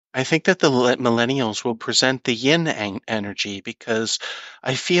I think that the millennials will present the yin energy because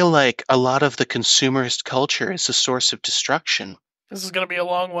I feel like a lot of the consumerist culture is a source of destruction. This is going to be a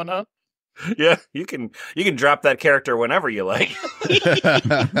long one, huh? Yeah, you can drop that character whenever you like.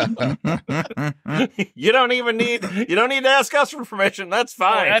 You don't need to ask us for permission. That's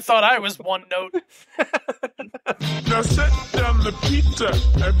fine. Oh, I thought I was one note. Now set down the pizza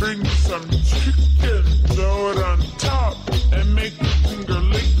and bring some chicken. Throw it on top and make the finger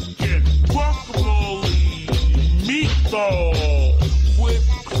licking. Guacamole, meatball,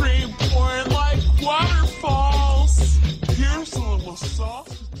 whipped cream pouring like waterfalls. Here's a little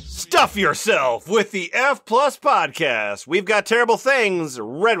sauce. Stuff yourself with the F Plus podcast. We've got Terrible Things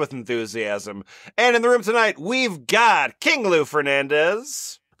read with enthusiasm. And in the room tonight, we've got King Lou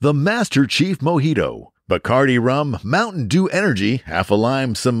Fernandez, the Master Chief Mojito, Bacardi Rum, Mountain Dew Energy, half a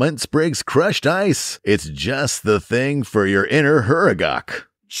lime, cement sprigs, crushed ice. It's just the thing for your inner Huragok.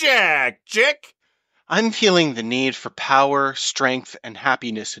 Jack Chick. I'm feeling the need for power, strength, and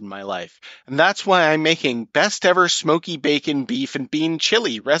happiness in my life. And that's why I'm making best ever smoky bacon, beef, and bean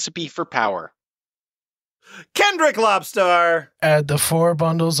chili recipe for power. Kendrick Lobstar. Add the 4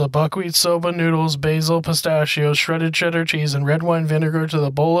 bundles of buckwheat soba noodles, basil, pistachios, shredded cheddar cheese, and red wine vinegar to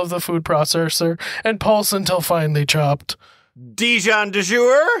the bowl of the food processor and pulse until finely chopped. Dijon du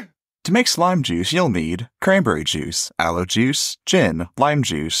jour. To make slime juice, you'll need cranberry juice, aloe juice, gin, lime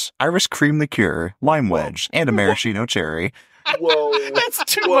juice, Irish cream liqueur, lime wedge, and a maraschino cherry. Whoa. That's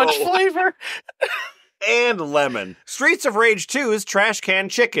too much flavor. And lemon. Streets of Rage 2's Trash Can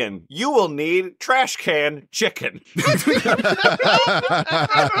Chicken. You will need Trash Can Chicken. Could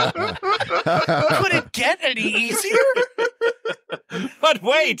it get any easier? But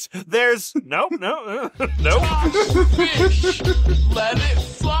wait, there's... Nope. Fish, let it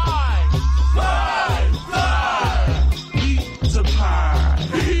fly. Fly. Pizza pie.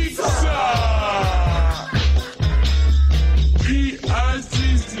 Pizza.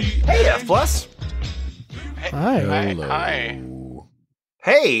 P-I-Z-Z. Hey, F Plus. Hi. Hi.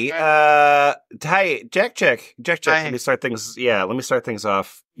 Hey, hi, Jack Chick. Hi. Let me start things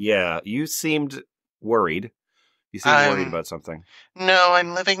off. Yeah, you seemed worried. You seemed worried about something. No,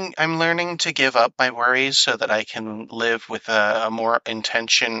 I'm learning to give up my worries so that I can live with a more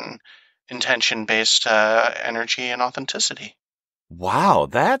intention-based energy and authenticity. Wow,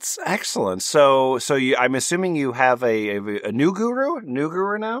 that's excellent. So I'm assuming you have a new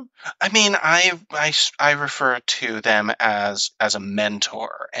guru now? I mean, I refer to them as a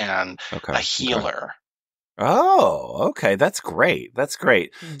mentor and a healer. Okay. Oh, okay. That's great.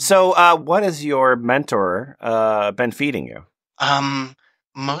 Mm-hmm. So, what has your mentor been feeding you?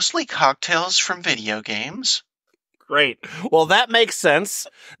 Mostly cocktails from video games. Great. Well, that makes sense.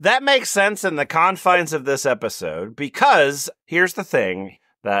 That makes sense in the confines of this episode, because here's the thing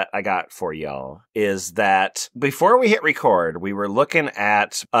that I got for y'all is that before we hit record, we were looking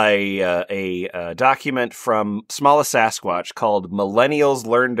at a document from Smallest Sasquatch called Millennials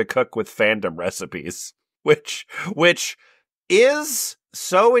Learn to Cook with Fandom Recipes, which is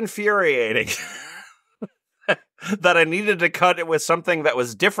so infuriating that I needed to cut it with something that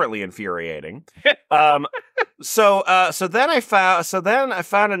was differently infuriating. So then I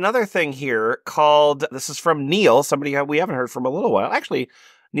found another thing here called, this is from Neal, somebody we haven't heard from a little while. Actually,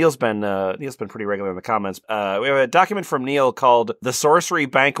 Neal's been pretty regular in the comments. We have a document from Neal called The Sorcery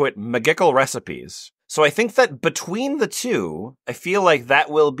Banquet Magickal Recipes. So I think that between the two, I feel like that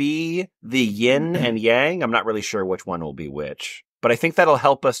will be the yin and yang. I'm not really sure which one will be which, but I think that'll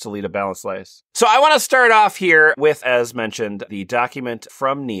help us to lead a balanced life. So I want to start off here with, as mentioned, the document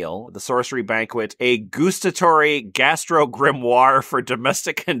from Neal, The Sorcery Banquet, a gustatory gastro grimoire for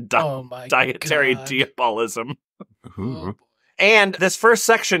domestic and dietary diabolism. Oh. And this first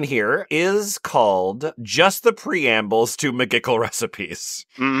section here is called Just the Preambles to Magickal Recipes.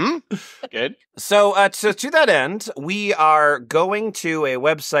 Mm-hmm. Good. So to that end, we are going to a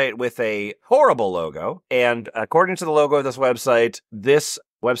website with a horrible logo. And according to the logo of this website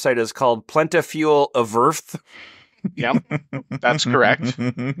is called Plentiful Earth. Yep, that's correct.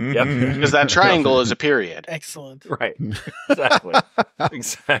 Yep. Because that triangle is a period. Excellent. Right.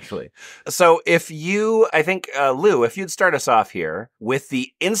 Exactly. So Lou, if you'd start us off here with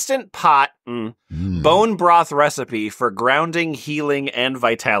the Instant Pot bone broth recipe for grounding, healing, and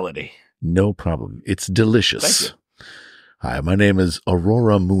vitality. No problem. It's delicious. Thank you. Hi, my name is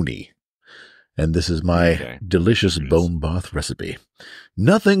Aurora Mooney, and this is my delicious bone broth recipe.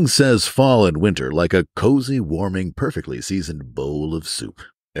 Nothing says fall and winter like a cozy, warming, perfectly seasoned bowl of soup.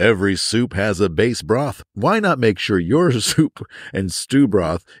 Every soup has a base broth. Why not make sure your soup and stew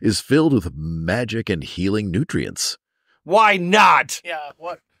broth is filled with magic and healing nutrients? Why not? Yeah,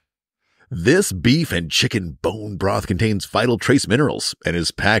 what? This beef and chicken bone broth contains vital trace minerals and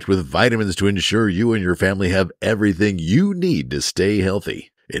is packed with vitamins to ensure you and your family have everything you need to stay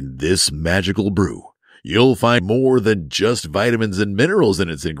healthy. In this magical brew, you'll find more than just vitamins and minerals in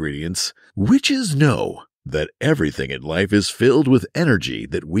its ingredients. Witches know that everything in life is filled with energy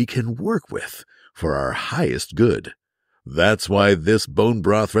that we can work with for our highest good. That's why this bone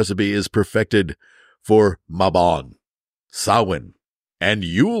broth recipe is perfected for Mabon, Samhain, and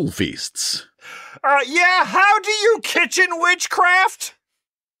Yule feasts. Yeah, how do you kitchen witchcraft?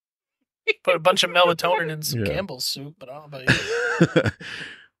 Put a bunch of melatonin in some Campbell's soup, but I don't know about you.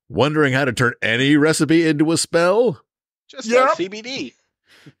 Wondering how to turn any recipe into a spell? Just like CBD.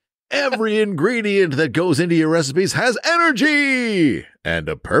 Every ingredient that goes into your recipes has energy and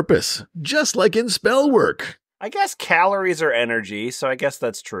a purpose, just like in spell work. I guess calories are energy, so I guess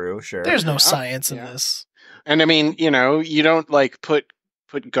that's true, sure. There's no science in this. And I mean, you don't like put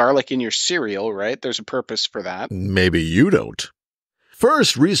garlic in your cereal, right? There's a purpose for that. Maybe you don't.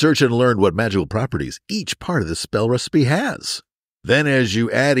 First, research and learn what magical properties each part of the spell recipe has. Then, as you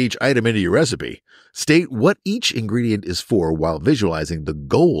add each item into your recipe, state what each ingredient is for while visualizing the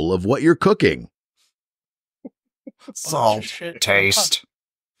goal of what you're cooking. Salt. Taste.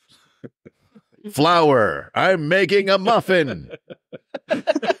 Flour. I'm making a muffin.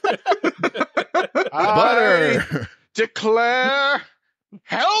 Butter. Declare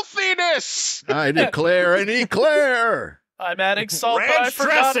healthiness. I declare and eclair. I'm adding salt, but I Ranch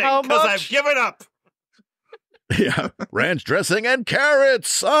forgot dressing, how because much. I've given up. Yeah, ranch dressing and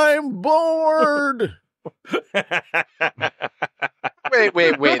carrots. I'm bored.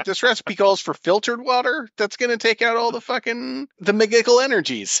 Wait. This recipe calls for filtered water? That's going to take out all the Magickal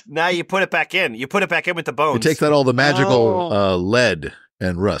energies. Now you put it back in. You put it back in with the bones. It takes out all the magical lead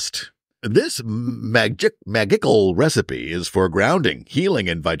and rust. This Magickal recipe is for grounding, healing,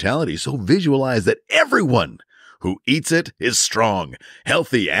 and vitality, so visualize that everyone who eats it is strong,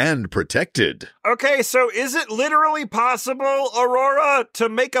 healthy, and protected. Okay, so is it literally possible, Aurora, to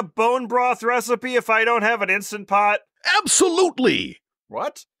make a bone broth recipe if I don't have an Instant Pot? Absolutely.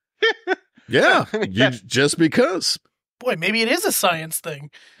 What? Yeah, just because. Boy, maybe it is a science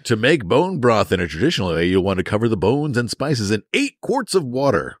thing. To make bone broth in a traditional way, you'll want to cover the bones and spices in 8 quarts of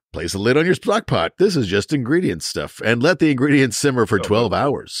water. Place a lid on your stock pot. This is just ingredient stuff. And let the ingredients simmer for 12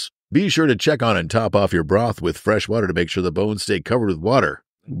 hours. Be sure to check on and top off your broth with fresh water to make sure the bones stay covered with water.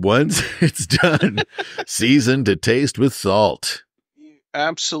 Once it's done, season to taste with salt. You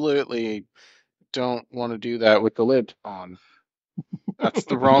absolutely don't want to do that with the lid on. That's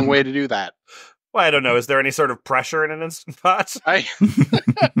the wrong way to do that. Well, I don't know. Is there any sort of pressure in an Instant Pot?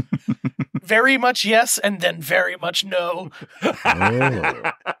 Very much yes, and then very much no.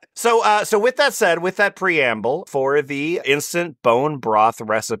 Oh. So with that said, with that preamble for the instant bone broth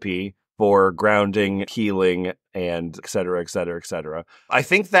recipe for grounding, healing, and et cetera, et cetera, et cetera, I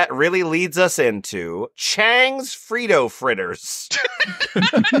think that really leads us into Chang's Frito Fritters.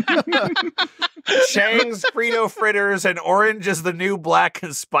 Chang's Frito Fritters and orange is the new black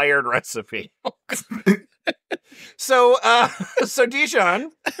inspired recipe. So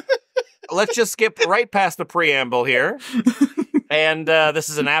Dijon, let's just skip right past the preamble here. And this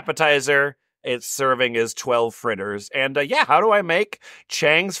is an appetizer. Its serving is 12 fritters. And how do I make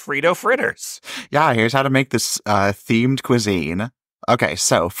Chang's Frito Fritters? Yeah, here's how to make this themed cuisine. Okay,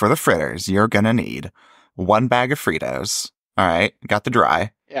 so for the fritters, you're gonna need 1 bag of Fritos. All right, got the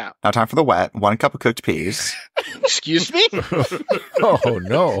dry. Yeah. Now time for the wet. 1 cup of cooked peas. Excuse me? Oh,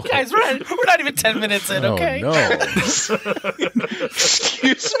 no. Guys, we're not even 10 minutes in, okay? Oh, no.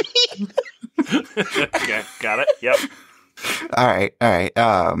 Excuse me? Okay, got it. Yep. All right.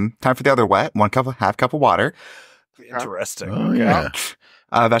 Time for the other wet. 1 cup of water. Interesting. Oh, yeah.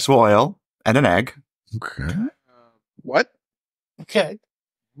 Vegetable oil and an egg. Okay. What? Okay.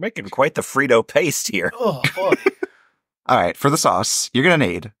 Making quite the Frito paste here. Oh, boy. All right, for the sauce, you're gonna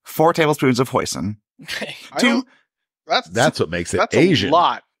need 4 tablespoons of hoisin. Okay. That's what makes it that's Asian. a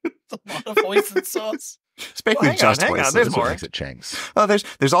lot. It's a lot of hoisin sauce. It's basically Well, just hang on, hoisin. there's That's what more. makes it Chang's. Oh,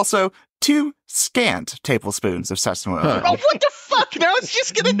 there's also 2 scant tablespoons of sesame oil. Huh. Oh, what the fuck? Now it's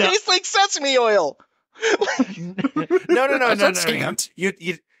just gonna taste like sesame oil. No. That's scant.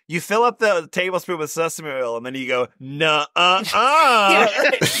 You fill up the tablespoon with sesame oil, and then you go, Yeah,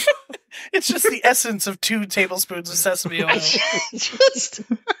 right. It's just the essence of 2 tablespoons of sesame oil.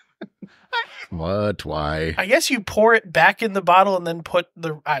 What? Why? I guess you pour it back in the bottle and then put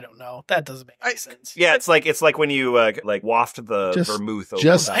I don't know. That doesn't make any sense. Yeah, it's like when you waft the Just- vermouth over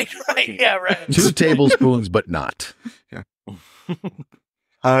just- the Right, yeah, right. 2 tablespoons, but not.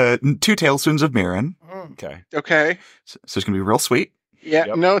 2 tablespoons of mirin. Mm. Okay. Okay. So it's gonna be real sweet. Yeah,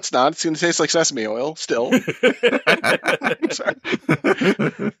 Yep. no, it's not. It's going to taste like sesame oil still. I'm sorry.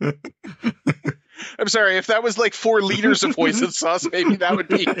 I'm sorry. If that was like 4 liters of hoisin sauce, maybe that would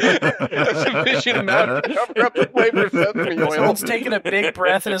be a sufficient amount to cover up the flavor of sesame oil. Someone's taking a big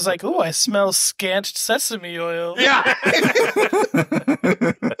breath and is like, "Ooh, I smell scant sesame oil." Yeah.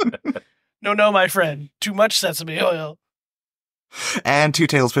 No, my friend. Too much sesame oil. And 2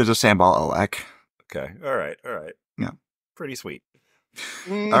 tablespoons of sambal oelek. Okay. All right. Yeah. Pretty sweet.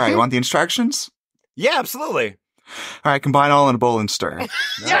 All right, you want the instructions? Yeah, absolutely. All right, combine all in a bowl and stir.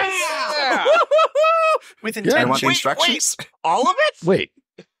 Yeah. With You intention. want the instructions? All of it? Wait.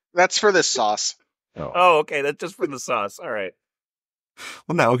 That's for this sauce. Oh, okay. That's just for the sauce. All right.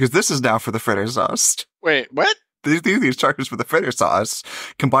 Well, no, because this is now for the fritter sauce. Wait, what? These are the instructions for the fritter sauce.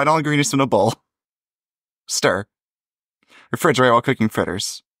 Combine all ingredients in a bowl. Stir. Refrigerate while cooking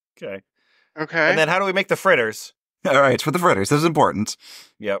fritters. Okay. Okay. And then how do we make the fritters? All right, it's for the fritters. This is important.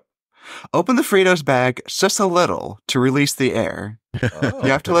 Yep. Open the Fritos bag just a little to release the air. Oh. You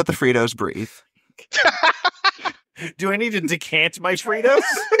have to let the Fritos breathe. Do I need to decant my Fritos?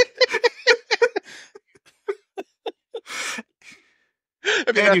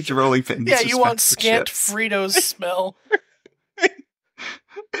 And use your rolling pins. Yeah, to you want smash the scant chips. Fritos smell.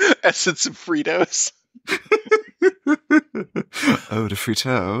 Essence of Fritos. Oh, the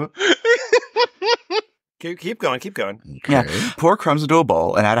Frito. Keep going. Okay. Yeah. Pour crumbs into a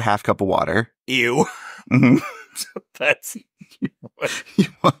bowl and add a half cup of water. Ew. Mhm. That's You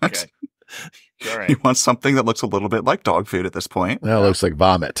want, okay. All right. you want something that looks a little bit like dog food at this point. That looks like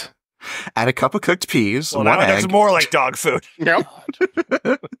vomit. Add a cup of cooked peas, Well, one now it looks egg, more like dog food. Yep.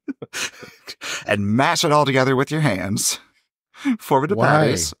 and mash it all together with your hands. Form into Why?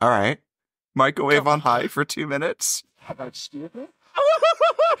 patties. All right. Microwave on high for 2 minutes.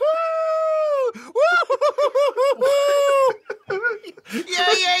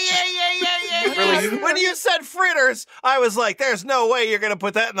 Yeah. Really? When you said fritters, I was like, there's no way you're going to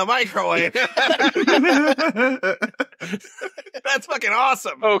put that in the microwave. That's fucking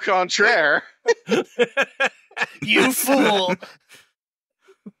awesome. Au contraire. You fool.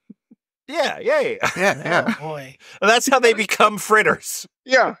 Yeah. Yeah. Oh, boy. That's how they become fritters.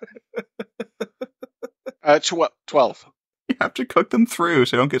 Yeah. 12. You have to cook them through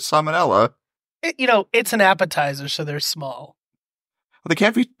so you don't get salmonella. It's an appetizer, so they're small. Well,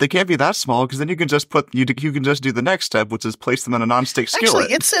 they can't be that small because then you can just you can just do the next step, which is place them in a nonstick skillet.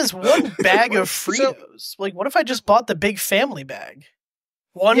 Actually, it says 1 bag of Fritos. Like, what if I just bought the big family bag?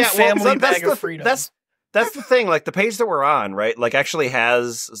 One family bag of Fritos. That's the thing. Like the page that we're on, right? Like actually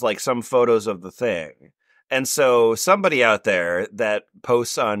has like some photos of the thing. And so somebody out there that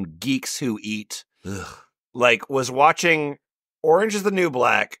posts on Geeks Who Eat, like was watching Orange is the New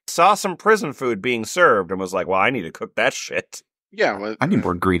Black, saw some prison food being served and was like, well, I need to cook that shit. Yeah. Well, I need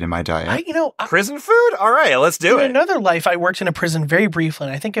more green in my diet. Prison food? All right, let's do in it. another life, I worked in a prison very briefly,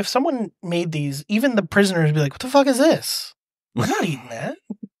 and I think if someone made these, even the prisoners would be like, what the fuck is this? I'm not eating that.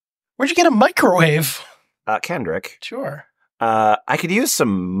 Where'd you get a microwave? Kendrick, Sure. I could use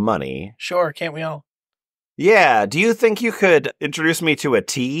some money. Sure, can't we all? Yeah, do you think you could introduce me to a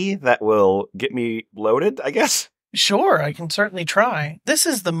tea that will get me loaded, I guess? Sure, I can certainly try. This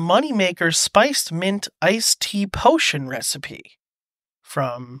is the Moneymaker Spiced Mint Iced Tea Potion recipe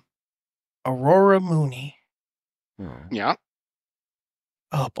from Aurora Mooney. yeah.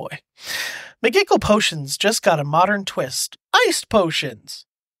 Oh boy. Magickal Potions just got a modern twist. Iced potions!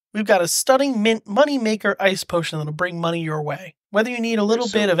 We've got a stunning mint moneymaker ice potion that'll bring money your way. Whether you need a little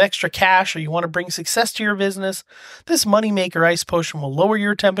bit of extra cash or you want to bring success to your business, this moneymaker ice potion will lower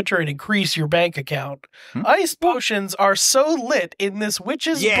your temperature and increase your bank account. Ice potions are so lit in this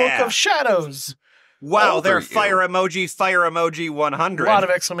Witch's Book of Shadows. Wow, Over they're you. fire emoji 100. A lot of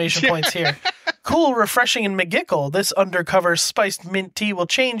exclamation points here. Cool, refreshing, and Magickal, this undercover spiced mint tea will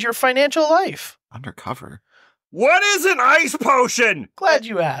change your financial life. Undercover. What is an ice potion? Glad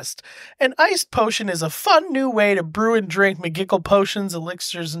you asked. An iced potion is a fun new way to brew and drink Magickal potions,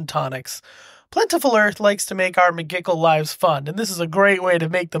 elixirs, and tonics. Plentiful Earth likes to make our Magickal lives fun, and this is a great way to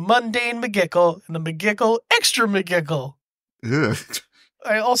make the mundane Magickal and the Magickal extra Magickal. Ugh.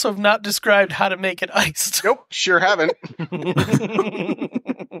 I also have not described how to make it iced. Nope, sure haven't.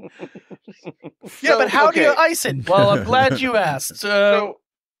 Yeah, but how do you ice it? Well, I'm glad you asked. So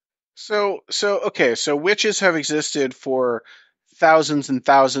witches have existed for thousands and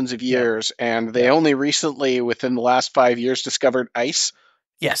thousands of years, and they only recently, within the last 5 years, discovered ice.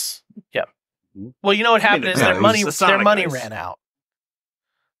 Yes. Yep. Well, you know what happened is yeah, their it was money the Sonic ran ice. out.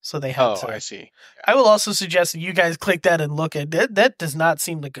 So they had Oh, to. I see. I will also suggest that you guys click that and look at it. That does not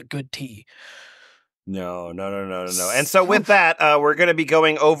seem like a good tea. No. And so with that, we're going to be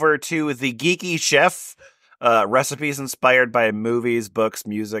going over to the Geeky Chef, recipes inspired by movies, books,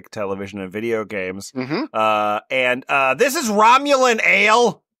 music, television, and video games. Mm-hmm. And this is Romulan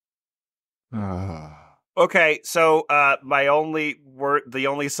Ale. Okay, so the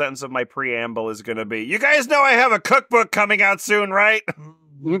only sentence of my preamble is going to be, you guys know I have a cookbook coming out soon, right?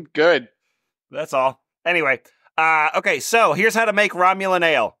 Good. That's all. Anyway, okay, so here's how to make Romulan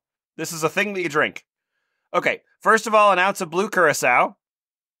Ale. This is a thing that you drink. Okay, first of all, an ounce of blue curacao.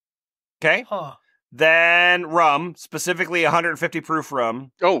 Okay? Huh. Then rum, specifically 150 proof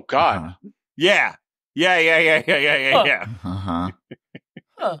rum. Oh, God. Yeah. Yeah. Uh-huh.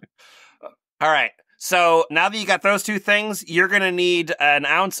 Huh. All right. So now that you got those two things, you're going to need an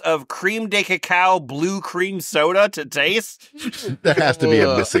ounce of cream de cacao blue cream soda to taste. There has to be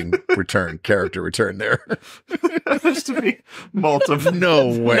a missing character return there. There has to be multiple. No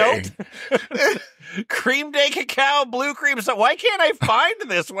way. Nope. Cream de cacao blue cream soda. Why can't I find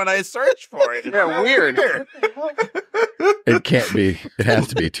this when I search for it? Yeah, weird. It can't be. It has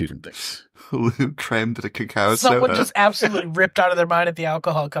to be two different things. Lou creme de cacao Someone soda. just absolutely ripped out of their mind at the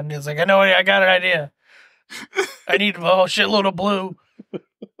alcohol company. It's like, I know, I got an idea. I need a whole shitload of blue.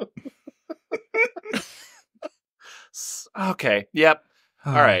 Okay. Yep.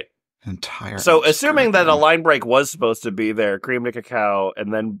 All right. Entire. So assuming that a line break was supposed to be there, cream de cacao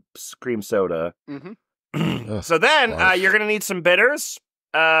and then cream soda. Mm-hmm. So then Wow. you're going to need some bitters.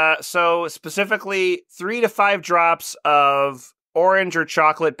 So specifically 3 to 5 drops of orange or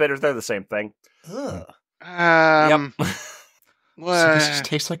chocolate bitters. They're the same thing. Ugh. Yep. So this just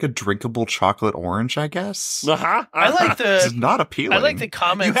tastes like a drinkable chocolate orange, I guess. Uh-huh. I like This is the not appealing. I like the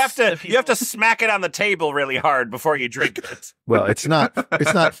comments. You have that to smack it on the table really hard before you drink it. Well, it's not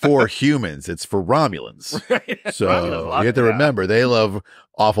for humans. It's for Romulans. Right? So Romulans love you have to it, yeah. remember they love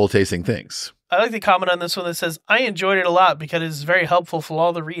awful tasting things. I like the comment on this one that says, I enjoyed it a lot because it is very helpful for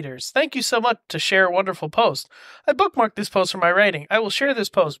all the readers. Thank you so much to share a wonderful post. I bookmarked this post for my writing. I will share this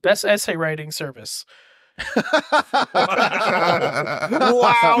post. Best essay writing service. Wow.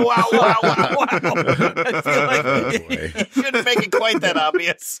 I feel like you shouldn't make it quite that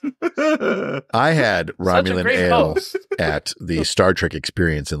obvious. I had Such a Romulan great Ale post. at the Star Trek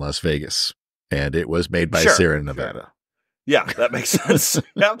experience in Las Vegas, and it was made by Sure, Sierra Nevada. Yeah, that makes sense.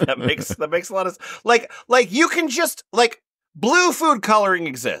 Yeah, that makes a lot of like you can just blue food coloring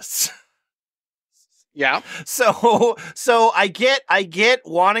exists. Yeah. So I get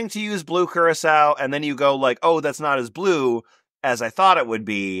wanting to use blue curacao, and then you go like, oh, that's not as blue as I thought it would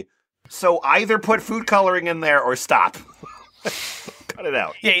be. So either put food coloring in there or stop. Cut it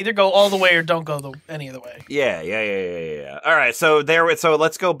out. Yeah, either go all the way or don't go any other way. Yeah. All right, so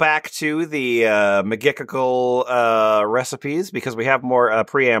let's go back to the Magicakal recipes because we have more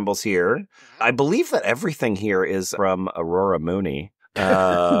preambles here. I believe that everything here is from Aurora Mooney.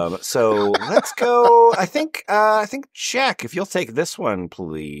 So let's go. I think Jack, if you'll take this one,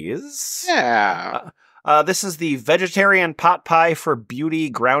 please. Yeah. This is the vegetarian pot pie for beauty,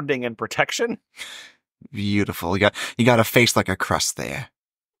 grounding, and protection. Beautiful. You got a face like a crust there.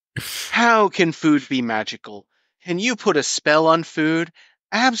 How can food be magical? Can you put a spell on food?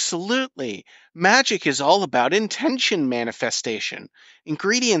 Absolutely. Magic is all about intention manifestation.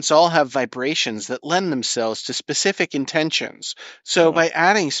 Ingredients all have vibrations that lend themselves to specific intentions. So by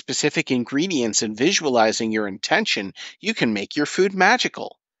adding specific ingredients and visualizing your intention, you can make your food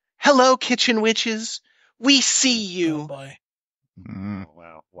magical. Hello, kitchen witches. We see Oh you. boy. Mm.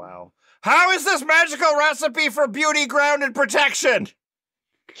 Wow. How is this magical recipe for beauty, ground, and protection?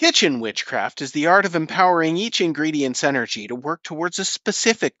 Kitchen witchcraft is the art of empowering each ingredient's energy to work towards a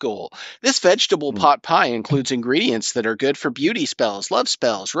specific goal. This vegetable pot pie includes ingredients that are good for beauty spells, love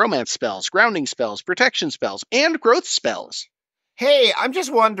spells, romance spells, grounding spells, protection spells, and growth spells. Hey, I'm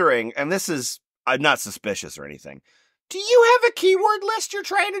just wondering, and this is, I'm not suspicious or anything. Do you have a keyword list you're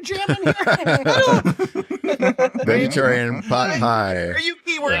trying to jam in here? Vegetarian pot pie. Are you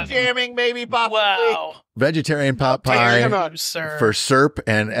keyword jamming, maybe, possibly? Wow. Vegetarian pot Damn pie it. Sir. for SERP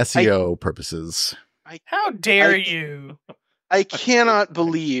and SEO purposes. How dare I- you? I cannot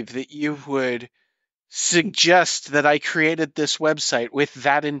believe that you would suggest that I created this website with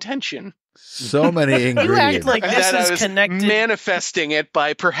that intention. So many You act ingredients. like And this that I is was connected. manifesting it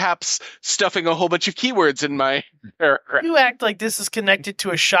by perhaps stuffing a whole bunch of keywords in my paragraph. You act like this is connected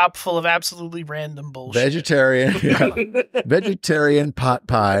to a shop full of absolutely random bullshit. Vegetarian pot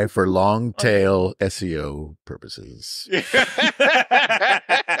pie for long tail SEO purposes.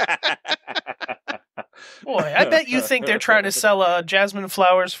 Boy, I bet you think they're trying to sell jasmine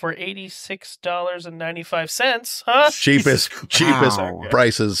flowers for $86.95, huh? Cheapest Wow.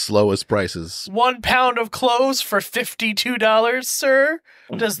 prices, lowest prices. 1 pound of clothes for $52, sir?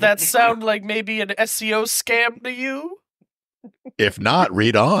 Does that sound like maybe an SEO scam to you? If not,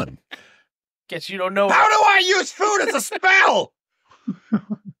 read on. Guess you don't know. How do I use food as a spell?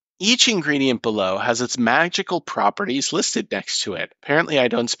 Each ingredient below has its magical properties listed next to it. Apparently, I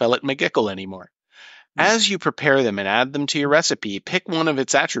don't spell it Magickal anymore. As you prepare them and add them to your recipe, pick one of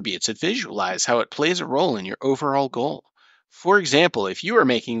its attributes and visualize how it plays a role in your overall goal. For example, if you are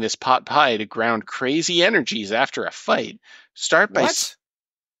making this pot pie to ground crazy energies after a fight, start by...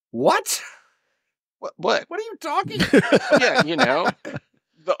 What? What? What are you talking? Yeah, you know,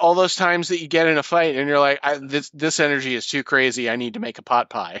 all those times that you get in a fight and you're like, this energy is too crazy, I need to make a pot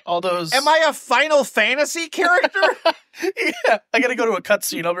pie. All those. Am I a Final Fantasy character? Yeah, I gotta go to a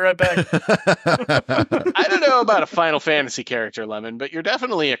cutscene. I'll be right back. I don't know about a Final Fantasy character, Lemon, but you're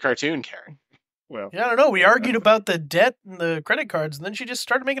definitely a cartoon character. Well, Yeah, I don't know. We argued about the debt and the credit cards, and then she just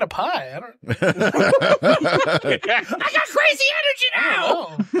started making a pie. I don't I got crazy energy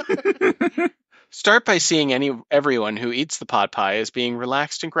now. know. Start by seeing everyone who eats the pot pie as being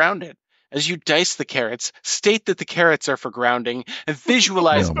relaxed and grounded. As you dice the carrots, state that the carrots are for grounding, and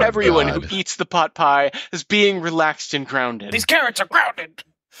visualize Oh my everyone God. who eats the pot pie as being relaxed and grounded. These carrots are grounded.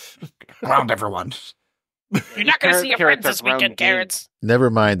 Ground everyone. You're not going to see your friends Carrots are this weekend, grounded. carrots. Never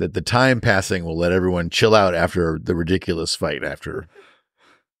mind that the time passing will let everyone chill out after the ridiculous fight.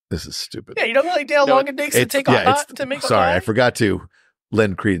 This is stupid. Yeah, you don't know like how No, long it takes to take a pot to make a sorry, pie? I forgot to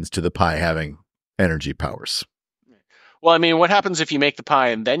lend credence to the pie having energy powers. Well, I mean, what happens if you make the pie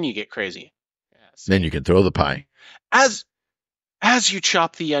and then you get crazy? Yes. Then you can throw the pie. As you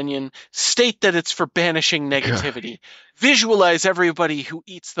chop the onion, state that it's for banishing negativity. Visualize everybody who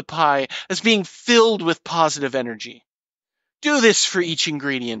eats the pie as being filled with positive energy. Do this for each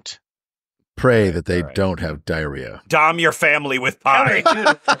ingredient. Pray that they all right. don't have diarrhea. Dom your family with pie.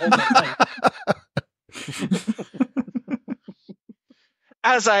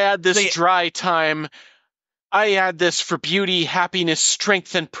 As I add this dry time, I add this for beauty, happiness,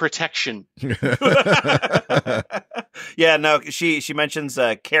 strength, and protection. Yeah, no, she mentions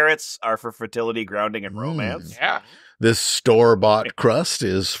carrots are for fertility, grounding, and romance. Yeah. This store-bought crust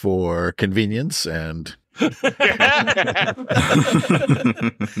is for convenience and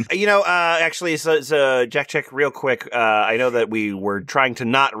Actually, so Jack, check real quick. I know that we were trying to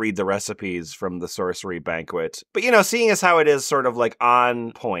not read the recipes from the sorcery banquet, but seeing as how it is sort of like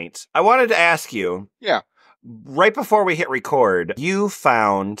on point, I wanted to ask you. Yeah. Right before we hit record, you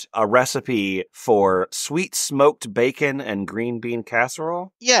found a recipe for sweet smoked bacon and green bean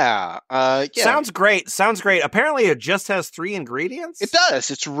casserole. Yeah. Sounds great. Apparently, it just has 3 ingredients. It does.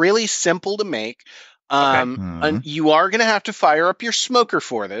 It's really simple to make. Mhm. And you are going to have to fire up your smoker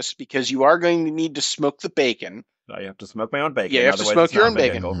for this because you are going to need to smoke the bacon. I have to smoke my own bacon. Yeah, you have to otherwise smoke it's your not own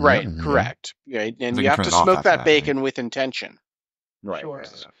bacon. Magickal. Right, Mhm. correct. Right, and So you you have turn to it off smoke after that that, bacon with intention. Right. Sure.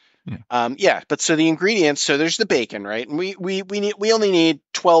 But so the ingredients. So there's the bacon, right? And we only need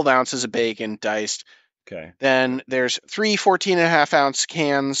 12 ounces of bacon diced. Okay. Then there's 3 14.5-ounce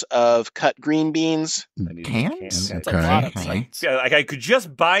cans of cut green beans. I need Cans? That's Okay. a lot of Okay. plates. Yeah, like I could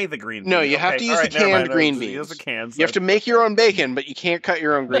just buy the green beans. No, you have to use all the never canned mind. green Use beans. the cans. You have to make your own bacon, but you can't cut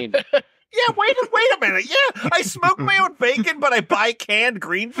your own green beans. Yeah, wait a minute. Yeah, I smoke my own bacon, but I buy canned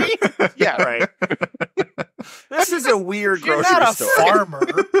green beans. Yeah. Right. This is a weird You're grocery not a store. farmer.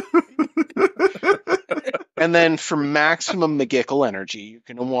 And then for maximum Magickal energy, you're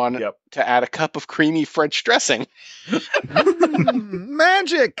going to want Yep. to add a cup of creamy French dressing.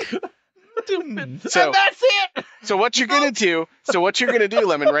 magic. So, And that's it. so what you're going to do,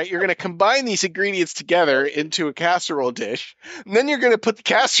 Lemon, right? You're going to combine these ingredients together into a casserole dish. And then you're going to put the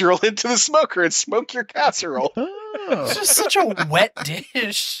casserole into the smoker and smoke your casserole. It's just such a wet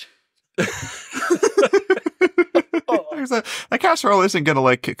dish. That casserole isn't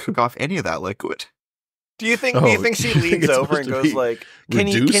gonna cook off any of that liquid. Do you think Oh, she you think leans it's over supposed and to goes be like, "Can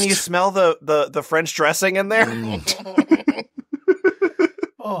you reduced? smell the French dressing in there?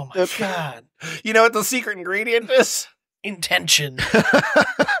 Oh my god. You know what the secret ingredient is? Intention.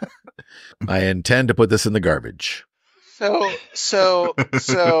 I intend to put this in the garbage. So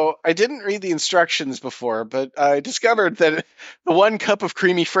I didn't read the instructions before, but I discovered that the 1 cup of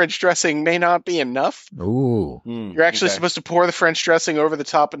creamy French dressing may not be enough. Ooh. You're actually supposed to pour the French dressing over the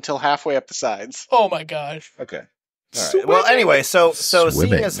top until halfway up the sides. Oh my gosh. Okay. All right. Well, anyway, so seeing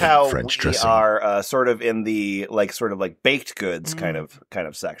Swimming as how in French we dressing. are sort of in the baked goods kind of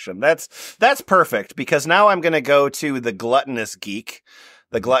section, that's perfect because now I'm going to go to the gluttonous geek.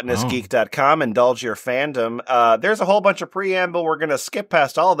 thegluttonousgeek.com. Indulge your fandom. There's a whole bunch of preamble. We're going to skip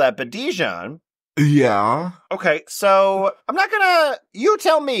past all that. But Dijon. Yeah. Okay, so I'm not going to... You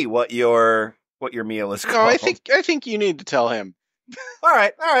tell me what your meal is called. No, I think you need to tell him. All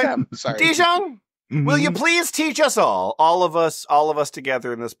right. Sorry. Dijon, will you please teach us all of us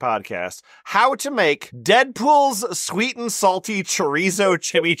together in this podcast, how to make Deadpool's sweet and salty chorizo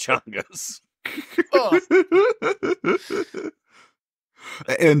chimichangas?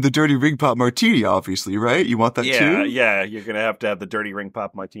 And the dirty ring pop martini, obviously, right? You want that too? Yeah, you're going to have the dirty ring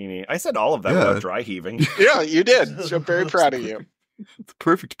pop martini. I said all of that without dry heaving. Yeah, you did. So I'm very proud of you. The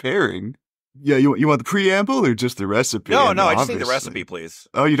perfect pairing. Yeah, you want the preamble or just the recipe? No, I just need the recipe, please.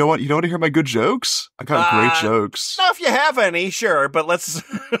 Oh, you don't want to hear my good jokes? I got great jokes. No, if you have any, sure, but let's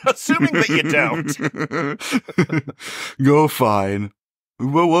assuming that you don't. Go fine.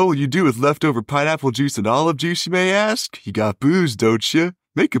 What will you do with leftover pineapple juice and olive juice, you may ask? You got booze, don't you?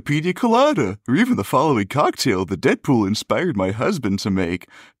 Make a pina colada, or even the following cocktail that Deadpool inspired my husband to make,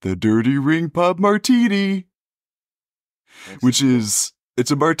 the Dirty Ring Pop Martini. Which is,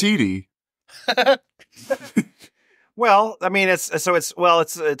 it's a martini. Well, I mean, it's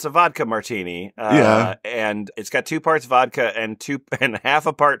a vodka martini. And it's got 2 parts vodka and half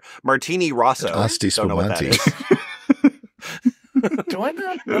a part martini rosso. Asti Don't know what that is. Do I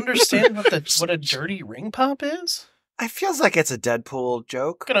not understand what a dirty ring pop is? It feels like it's a Deadpool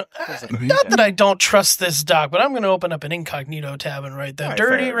joke. Not that I don't trust this doc, but I'm going to open up an incognito tab and write that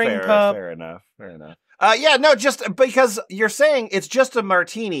dirty ring pop. Fair enough. Just because you're saying it's just a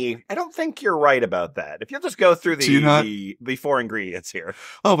martini, I don't think you're right about that. If you'll just go through the 4 ingredients here.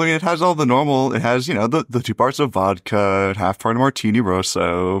 Oh, but it has all the normal. It has, the 2 parts of vodka, half part of martini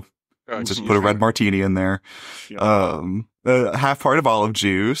rosso. Just put a red martini in there. Half part of olive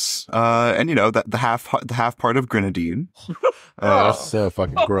juice, and the half part of grenadine. That's so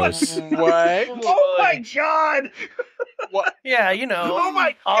fucking gross. What? Oh my god! What? Yeah, Oh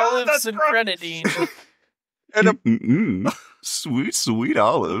my god, olives and grenadine. And Sweet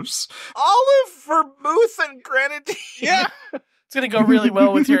olives. Olive, vermouth, and grenadine. Yeah. It's going to go really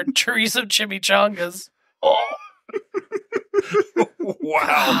well with your chorizo chimichangas. Oh.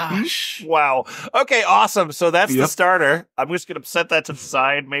 Wow. Gosh. Wow. Okay, awesome. So that's the starter. I'm just going to set that to the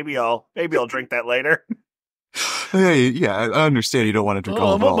side. Maybe I'll drink that later. Yeah, I understand you don't want to drink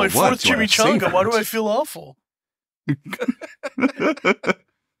all of it all at once. I'm on my 4th chimichanga. Why do I feel awful?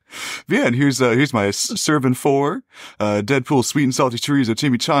 Yeah, and here's my serving 4. Deadpool sweet and salty chorizo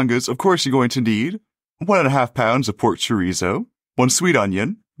chimichangas. Of course, you're going to need 1.5 pounds of pork chorizo, 1 sweet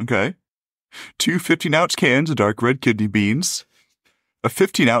onion, okay, 2 15-ounce cans of dark red kidney beans, a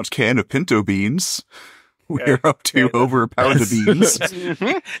 15-ounce can of pinto beans. We're up to over a pound of beans. That's a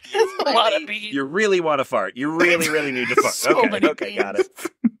lot of beans. You really want to fart. You really, really need to fart. So many okay, beans. got it.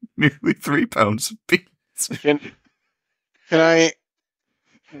 Nearly 3 pounds of beans. Can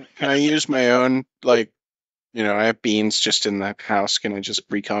I use my own, I have beans just in the house. Can I just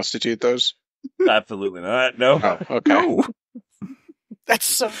reconstitute those? Absolutely not. No. Oh, okay. No. That's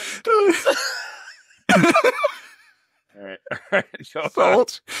so All right.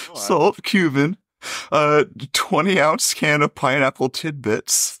 Salt, cumin, 20-ounce can of pineapple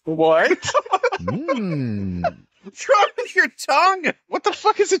tidbits. What? What's wrong with your tongue? What the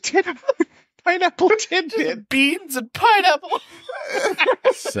fuck is a pineapple tidbit? beans and pineapple.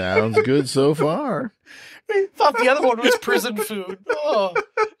 Sounds good so far. I thought the other one was prison food. Oh.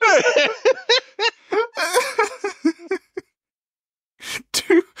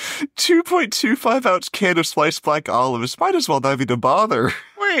 2.25-ounce can of sliced black olives. Might as well not even bother.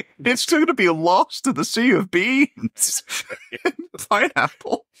 Wait, it's still going to be lost in the sea of beans.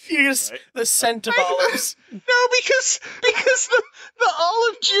 Pineapple. Use the scent of olives. No, because the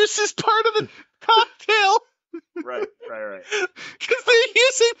olive juice is part of the cocktail. Right. Because they're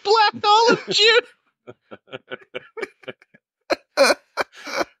using black olive juice.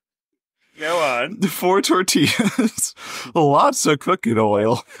 Go on. 4 tortillas. Lots of cooking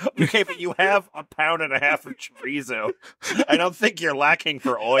oil. Okay, but you have 1.5 pounds of chorizo. I don't think you're lacking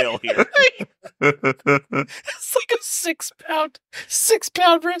for oil here. It's like a 6-pound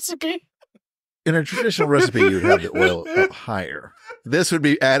recipe. In a traditional recipe, you'd have the oil up higher. This would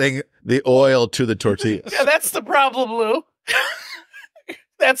be adding the oil to the tortillas. Yeah, that's the problem, Lou.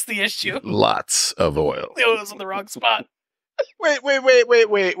 That's the issue. Lots of oil. The oil's in the wrong spot. Wait.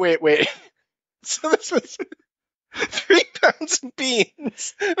 So this was 3 pounds of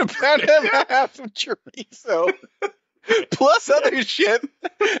beans, 1.5 pounds of chorizo, plus other shit,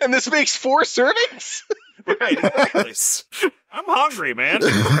 and this makes 4 servings? Right, exactly. I'm hungry, man.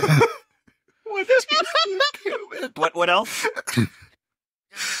 What else?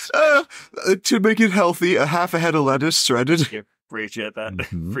 To make it healthy, a half a head of lettuce shredded. Yeah, appreciate that.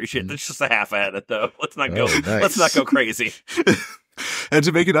 Mhm. Appreciate that. It's just a half at it though. Let's not go. Oh, nice. Let's not go crazy. And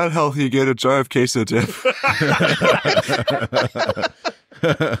to make it unhealthy, you get a jar of queso dip.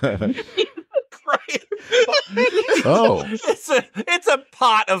 Right. Oh. It's a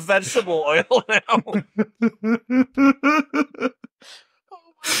pot of vegetable oil now.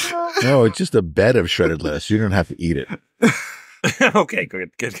 No, it's just a bed of shredded lettuce. You don't have to eat it. Okay, good.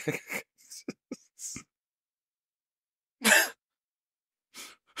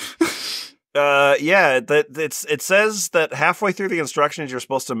 It says that halfway through the instructions you're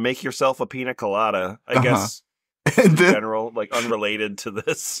supposed to make yourself a pina colada. I guess And in then general, like unrelated to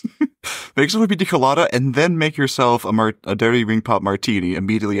this. make yourself a pina colada, and then make yourself a Dairy Ring Pop Martini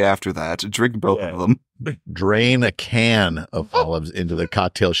immediately after that. Drink both Yeah. of them. Drain a can of olives into the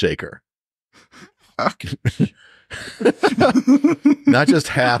cocktail shaker. Not just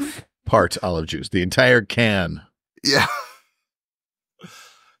half part olive juice, the entire can. Yeah.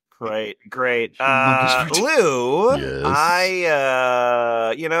 Great. Humongous Lou, Yes.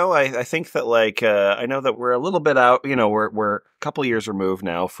 I think that I know that we're a little bit out, we're a couple years removed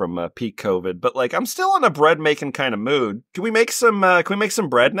now from peak COVID, but I'm still in a bread making kind of mood. Can we make some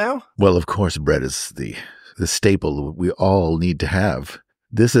bread now? Well, of course, bread is the staple we all need to have.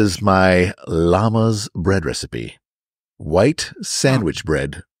 This is my llama's bread recipe. White sandwich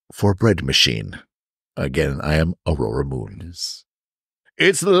bread for bread machine. Again, I am Aurora Moon.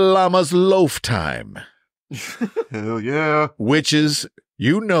 It's llama's loaf time. Hell yeah. Witches,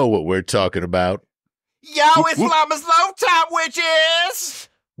 you know what we're talking about. Yo, it's Llama's Loaf Time, witches!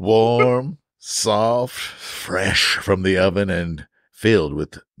 Warm, soft, fresh from the oven, and filled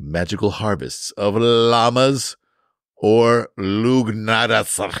with magical harvests of llamas or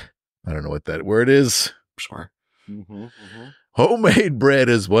lugnadas. I don't know what that word is. Sure. Homemade bread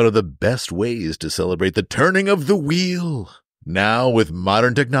is one of the best ways to celebrate the turning of the wheel. Now, with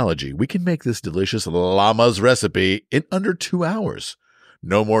modern technology, we can make this delicious llama's recipe in under 2 hours.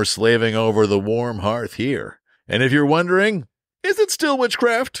 No more slaving over the warm hearth here. And if you're wondering, is it still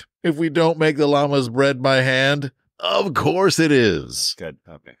witchcraft if we don't make the llama's bread by hand? Of course it is. Good.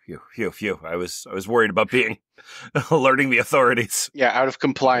 Okay. Phew. I was worried about being alerting the authorities. Yeah, out of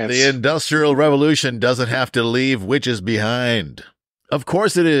compliance. The Industrial Revolution doesn't have to leave witches behind. Of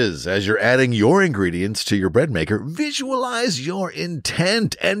course it is. As you're adding your ingredients to your bread maker, visualize your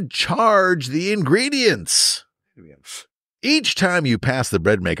intent and charge the ingredients. Each time you pass the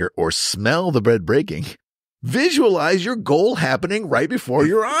bread maker or smell the bread breaking, visualize your goal happening right before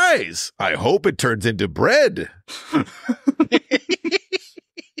your eyes. I hope it turns into bread. Oh,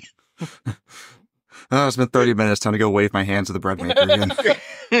 it's been 30 minutes. Time to go wave my hands at the bread maker again.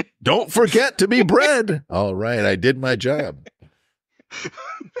 Don't forget to be bread. All right, I did my job.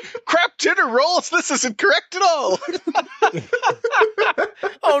 Crap dinner rolls! This isn't correct at all!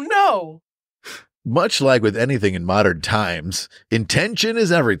 Oh no! Much like with anything in modern times, intention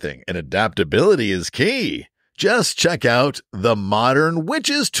is everything and adaptability is key. Just check out the Modern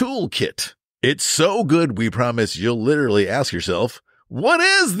Witches Toolkit. It's so good we promise you'll literally ask yourself, what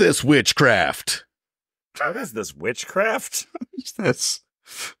is this witchcraft? What is this witchcraft? What's this?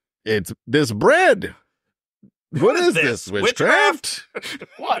 It's this bread. What is this witchcraft?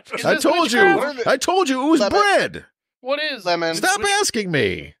 What? Is I this told witchcraft? you. I told you it was Lemon. bread. What is? Lemon. Stop asking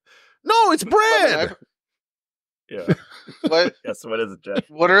me. No, it's bread. Yeah. What? Yes, what is it, Jeff?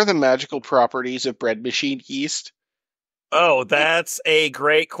 What are the magical properties of bread machine yeast? Oh, that's a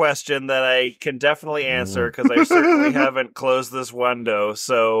great question that I can definitely answer because I certainly haven't closed this window.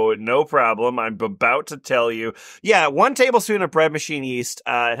 So no problem. I'm about to tell you. Yeah, 1 tablespoon of bread machine yeast.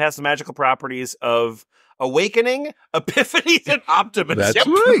 It has the magical properties of awakening, epiphanies, and optimism. That's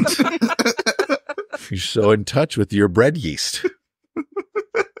right. You're so in touch with your bread yeast.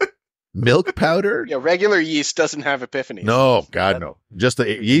 Milk powder? Yeah, regular yeast doesn't have epiphanies. No, God, no. Just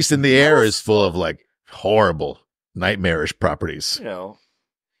the yeast in the air is full of horrible, nightmarish properties. By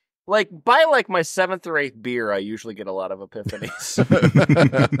my 7th or 8th beer, I usually get a lot of epiphanies.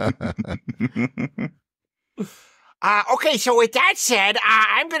 Okay, so with that said,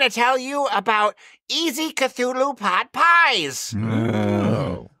 I'm going to tell you about Easy Cthulhu Pot Pies.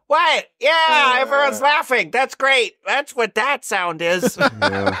 Oh. What? Yeah, everyone's laughing. That's great. That's what that sound is.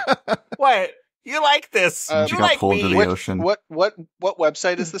 What? You like this? You you got like pulled to me? the ocean. What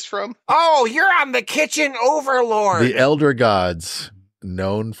website is this from? Oh, you're on the Kitchen Overlord. The Elder Gods,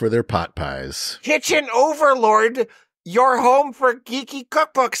 known for their pot pies. Kitchen Overlord, your home for geeky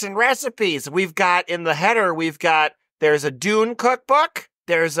cookbooks and recipes. We've got in the header, there's a Dune cookbook.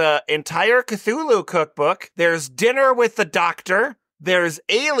 There's a entire Cthulhu cookbook. There's Dinner with the Doctor. There's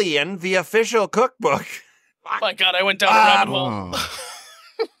Alien, the official cookbook. Oh my God, I went down a rabbit hole.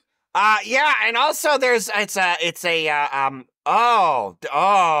 Yeah, and also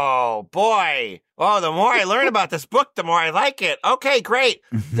oh boy. Oh, the more I learn about this book, the more I like it. Okay, great.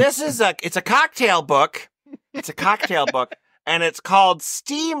 It's a cocktail book. It's a cocktail book, and it's called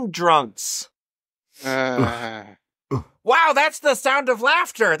Steam Drunks. Wow, that's the sound of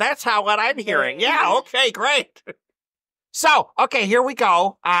laughter. That's what I'm hearing. Yeah, okay, great. So, okay, here we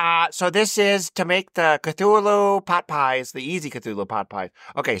go. So this is to make the Cthulhu pot pies, the easy Cthulhu pot pies.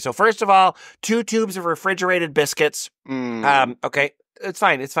 Okay, so first of all, 2 tubes of refrigerated biscuits. Okay, it's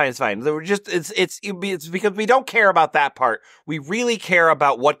fine. It's because we don't care about that part. We really care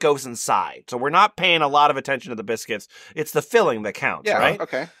about what goes inside. So we're not paying a lot of attention to the biscuits. It's the filling that counts, right?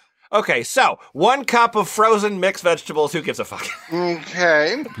 Okay. Okay, so 1 cup of frozen mixed vegetables. Who gives a fuck?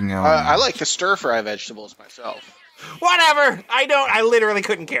 Okay. I like to stir fry vegetables myself. Whatever. I literally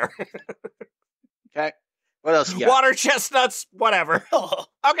couldn't care. Okay. What else you got? Water chestnuts, whatever.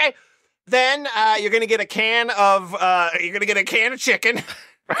 Okay. Then you're gonna get a can of chicken.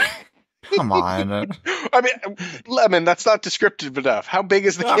 Come on. I mean, lemon, that's not descriptive enough. How big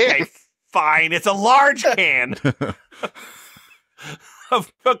is the can? Okay, fine. It's a large can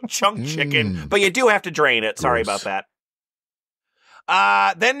of chunk chicken, but you do have to drain it. Sorry about that.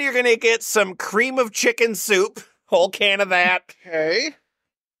 Then you're gonna get some cream of chicken soup. Whole can of that. Okay.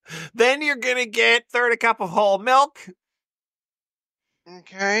 Then you're gonna get 1/3 cup of whole milk.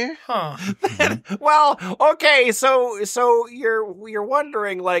 Okay. Huh. Well, okay, so you're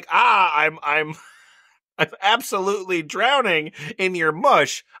wondering like, I'm absolutely drowning in your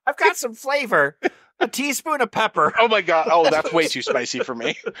mush. I've got some flavor. A teaspoon of pepper. Oh my God. Oh, that's way too spicy for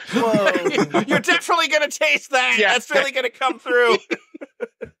me. Whoa. You're definitely gonna taste that. Yeah. That's really gonna come through.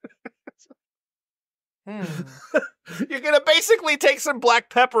 You're gonna basically take some black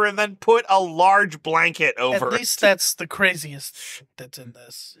pepper and then put a large blanket over At least that's the craziest shit that's in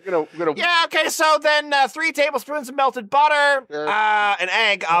this. We're gonna Yeah, okay, so then 3 tablespoons of melted butter, an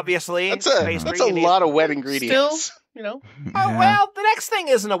egg, obviously. That's a lot of wet ingredients. Still, you know. Oh, well, the next thing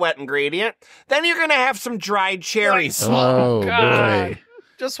isn't a wet ingredient. Then you're gonna have some dried cherries. Oh, God. boy.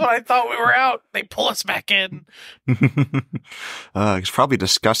 Just when I thought we were out, they pull us back in. It's probably a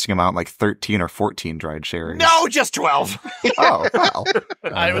disgusting amount, like 13 or 14 dried cherries. No, just 12. Oh, wow.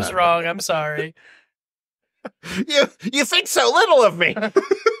 I was wrong. I'm sorry. You think so little of me.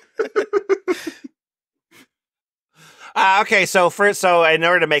 Okay, so in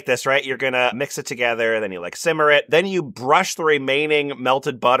order to make this, right, you're gonna mix it together, then you simmer it, then you brush the remaining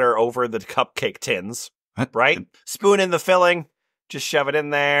melted butter over the cupcake tins, right? Spoon in the filling, just shove it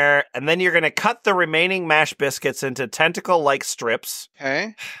in there, and then you're gonna cut the remaining mashed biscuits into tentacle-like strips.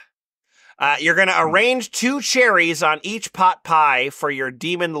 Okay. You're gonna arrange 2 cherries on each pot pie for your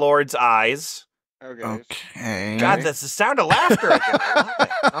demon lord's eyes. Okay. God, that's the sound of laughter again. I love it.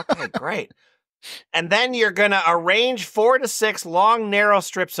 Okay, great. And then you're going to arrange 4 to 6 long, narrow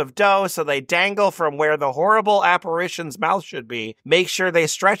strips of dough so they dangle from where the horrible apparition's mouth should be. Make sure they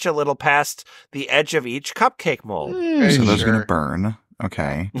stretch a little past the edge of each cupcake mold. So those are going to burn.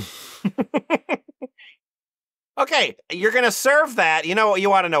 Okay. Okay, you're going to serve that. You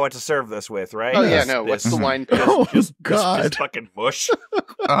want to know what to serve this with, right? Oh, yeah, no. What's the wine? Just God. fucking mush.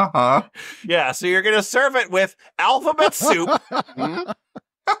 Uh-huh. Yeah, so you're going to serve it with alphabet soup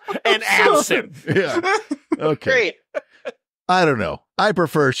and absinthe. Yeah. Okay. Great. I don't know. I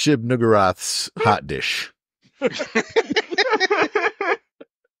prefer Shib Nugaroth's hot dish. The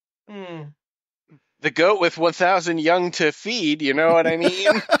goat with 1,000 young to feed, you know what I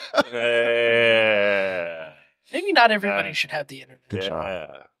mean? Maybe not everybody should have the internet. Good job.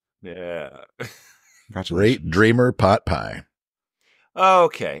 Yeah. Great dreamer pot pie.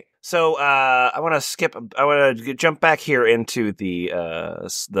 Okay. So I want to jump back here into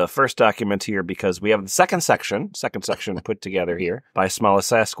the first document here because we have the second section put together here by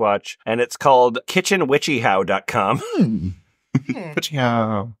Smallest Sasquatch, and it's called kitchenwitchyhow.com.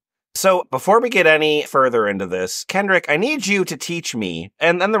 Witchyhow. So before we get any further into this, Kendrick, I need you to teach me,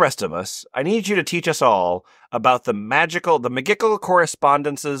 and the rest of us, I need you to teach us all about the Magickal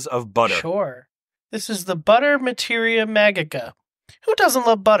correspondences of butter. Sure. This is the butter materia magica. Who doesn't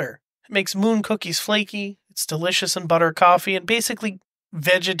love butter? It makes moon cookies flaky. It's delicious in butter coffee and basically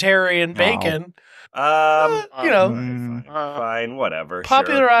vegetarian bacon. Fine, whatever.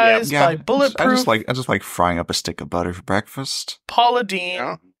 Popularized sure. by Bulletproof. I just like frying up a stick of butter for breakfast. Paula Deen.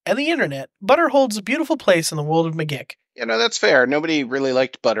 Yeah. And the internet. Butter holds a beautiful place in the world of Magick. That's fair. Nobody really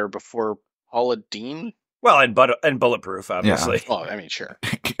liked butter before Paula Deen. Well, and Bulletproof, obviously. Yeah. Oh, I mean, sure.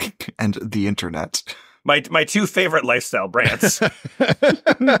 And the internet. My two favorite lifestyle brands.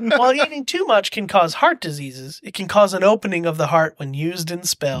 While eating too much can cause heart diseases, it can cause an opening of the heart when used in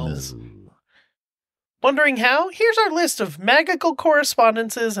spells. Wondering how? Here's our list of magical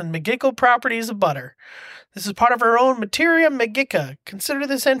correspondences and magical properties of butter. This is part of our own Materia Magica. Consider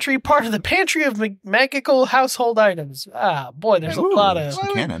this entry part of the pantry of magical household items. Ah, boy, there's a lot of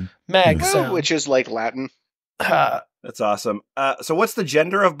canon. mag sound. Which is like Latin. That's awesome. So what's the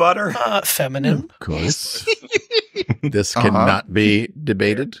gender of butter? Feminine. Of course. This cannot be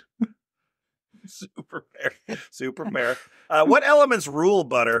debated. Super fair. What elements rule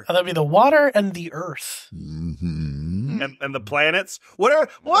butter? That'd be the water and the earth. Mm-hmm. And the planets? What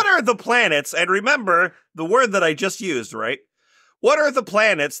are the planets? And remember the word that I just used, right? What are the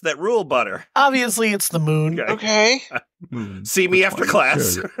planets that rule butter? Obviously, it's the moon. Okay. See me after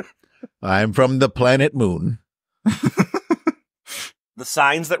class. Sure. I'm from the planet Moon. The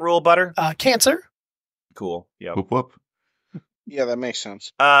signs that rule butter? Cancer. Cool. Yep. Whoop whoop. Yeah, that makes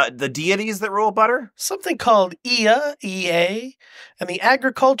sense. The deities that rule butter? Something called EA, and the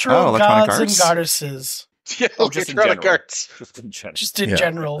agricultural Electronic gods and Arts? goddesses. Yeah, Just in electronic general. arts. Just in general. Just in Yeah.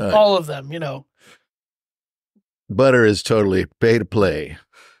 general, all of them, Butter is totally pay to play.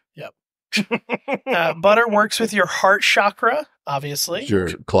 Butter works with your heart chakra, obviously. Sure,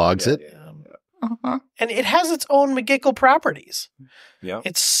 clogs it. And it has its own magical properties. Yeah.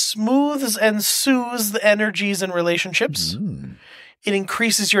 It smooths and soothes the energies and relationships. Mm. It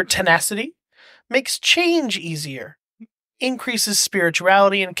increases your tenacity, makes change easier, increases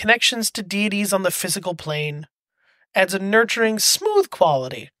spirituality and connections to deities on the physical plane, adds a nurturing, smooth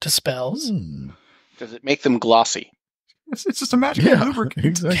quality to spells. Mm. Does it make them glossy? It's just a magical lubricant.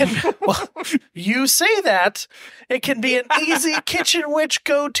 Exactly. Well, you say that. It can be an easy kitchen witch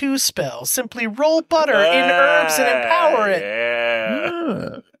go-to spell. Simply roll butter in herbs and empower it.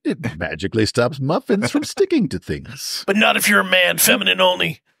 Yeah. It magically stops muffins from sticking to things. But not if you're a man, feminine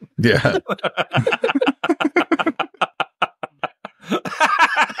only. Yeah.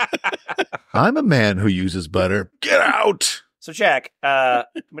 I'm a man who uses butter. Get out. So, Jack, I'm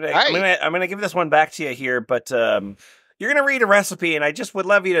gonna give this one back to you here, but you're gonna read a recipe, and I just would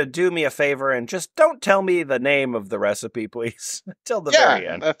love you to do me a favor and just don't tell me the name of the recipe, please, till the very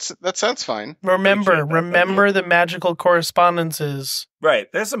end. that sounds fine. Remember the magical correspondences Right,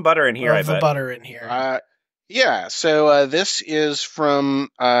 there's some butter in here. of the butter in here. Yeah, so this is from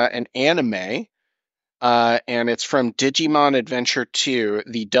an anime, and it's from Digimon Adventure 2,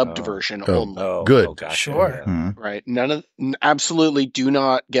 the dubbed version only. Good. Oh, gotcha. Sure. Yeah. Right, absolutely do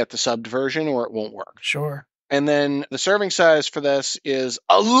not get the subbed version or it won't work. Sure. And then the serving size for this is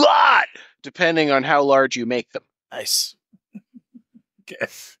a lot, depending on how large you make them. Nice. Okay.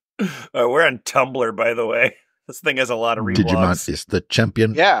 We're on Tumblr, by the way. This thing has a lot of reblogs. Digimon is the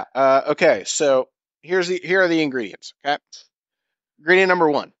champion. Yeah. Okay. So here are the ingredients. Okay. Ingredient number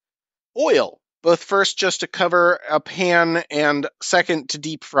 1: oil. Both first just to cover a pan and second to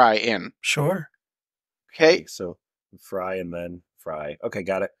deep fry in. Sure. Okay. So fry and then fry. Okay,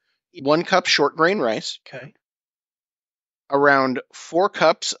 got it. 1 cup short grain rice. Okay. Around 4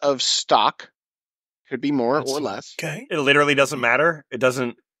 cups of stock. Could be more or less. Okay. It literally doesn't matter. It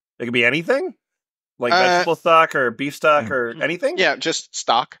could be anything? Like vegetable stock or beef stock or anything? Yeah, just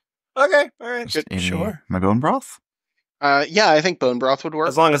stock. Okay, all right. Just any- Sure. My bone broth? Yeah, I think bone broth would work.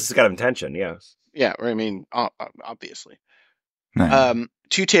 As long as it's got intention, yes. Yeah, I mean, obviously. No.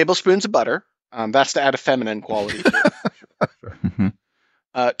 2 tablespoons of butter. That's to add a feminine quality to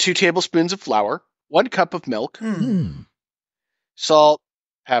it. 2 tablespoons of flour. 1 cup of milk. Mm. Salt.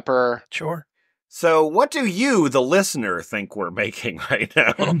 Pepper. Sure. So what do you, the listener, think we're making right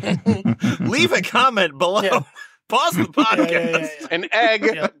now? Leave a comment below. Yeah. Pause the podcast. Yeah. An egg.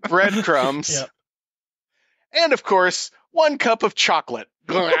 Yep. Breadcrumbs. Yep. And, of course, 1 cup of chocolate.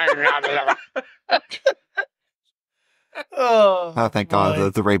 Oh, Thank God boy.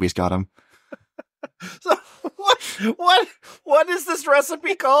 the rabies got him. So what is this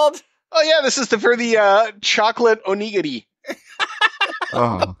recipe called? Oh, yeah, this is for the chocolate onigiri.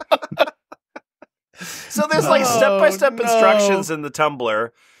 Oh. So there's like Oh, step-by-step no. instructions in the Tumblr.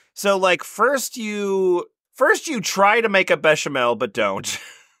 So like first you try to make a bechamel but don't.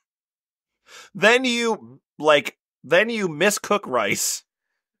 Then you miscook rice.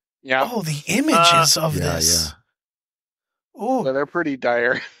 Yeah. Oh, the images of Yeah, this. yeah. Ooh. Well, they're pretty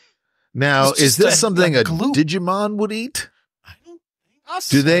dire. Now, It's is just this a something a glue. Digimon would eat? I don't think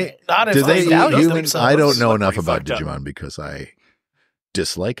Do they? Not if Do they they out eat humans? themselves. I don't know Slippery enough about fucked up. Digimon because I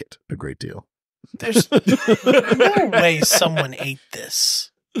dislike it a great deal. There's no way someone ate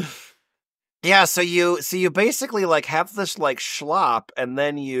this. Yeah, so you basically like have this like schlop, and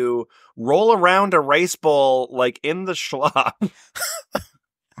then you roll around a rice bowl like in the schlop,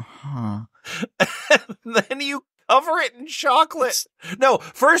 Huh. and then you cover it in chocolate. No,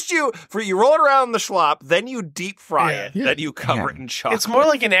 first you roll it around the schlop, then you deep fry it, then you cover it in chocolate. It's more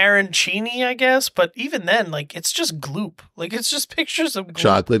like an arancini, I guess, but even then, like it's just gloop. Like it's just pictures of gloop.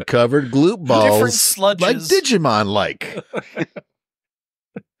 Chocolate covered gloop balls. Different sludges. Like Digimon like.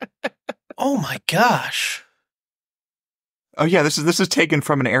 Oh my gosh. Oh yeah, this is taken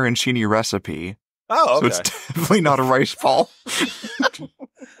from an arancini recipe. Oh, okay. So it's definitely not a rice ball.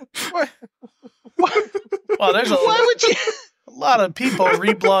 Well, there's Why would you? a lot of people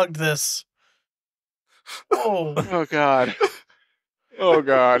reblogged this. Oh, Oh God. Oh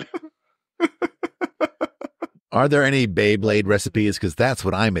God. Are there any Beyblade recipes? Because that's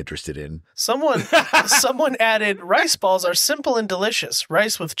what I'm interested in. someone added rice balls are simple and delicious.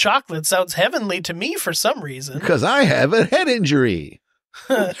 Rice with chocolate sounds heavenly to me for some reason. Because I have a head injury.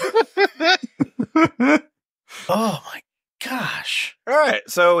 Oh my gosh. All right,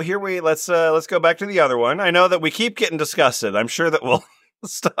 so here let's go back to the other one. I know that we keep getting disgusted. I'm sure that we'll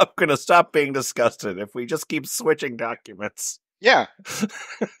stop being disgusted if we just keep switching documents. Yeah.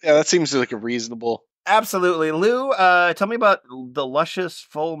 Yeah, that seems like a reasonable. Absolutely. Lou, tell me about the luscious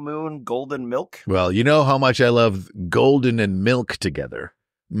full moon golden milk. Well, you know how much I love golden and milk together.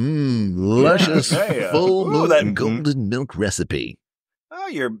 Luscious full moon golden milk recipe. Oh,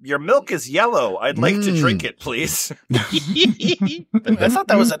 your milk is yellow. I'd like to drink it, please. I thought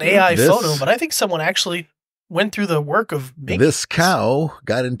that was an AI photo, but I think someone actually went through the work of making This cow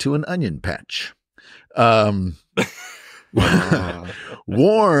got into an onion patch.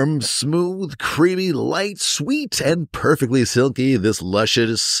 Warm, smooth, creamy, light, sweet, and perfectly silky. This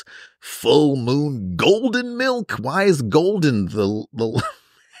luscious full moon golden milk. Why is golden the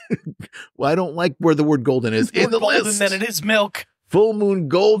well, I don't like where the word golden is in the list. Than it is milk. Full moon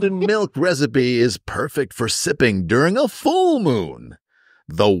golden milk recipe is perfect for sipping during a full moon.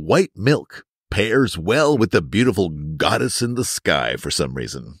 The white milk pairs well with the beautiful goddess in the sky for some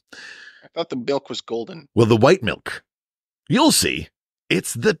reason. I thought the milk was golden. Well, the white milk, you'll see,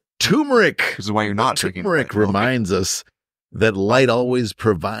 it's the turmeric. This is why you're not drinking Turmeric white milk. reminds us that light always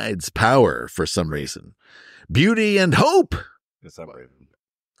provides power for some reason. Beauty and hope. For some reason.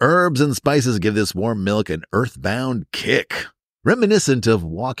 Herbs and spices give this warm milk an earthbound kick, reminiscent of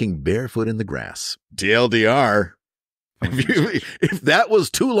walking barefoot in the grass. TLDR, if that was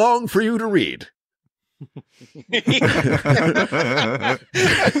too long for you to read.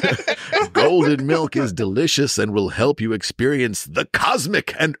 Golden milk is delicious and will help you experience the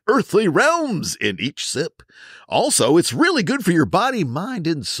cosmic and earthly realms in each sip. Also, it's really good for your body, mind,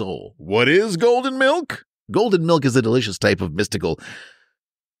 and soul. What is golden milk? Golden milk is a delicious type of mystical.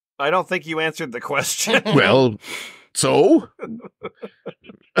 I don't think you answered the question. Well, so?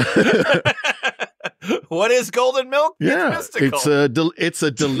 What is golden milk? Yeah, it's mystical. it's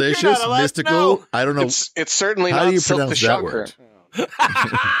a delicious, You're not allowed to mystical. know. I don't know. It's certainly How not do you silk the pronounce that shocker.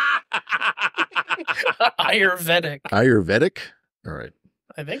 Ayurvedic. Ayurvedic? All right.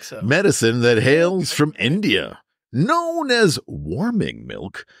 I think so. Medicine that hails from India, known as warming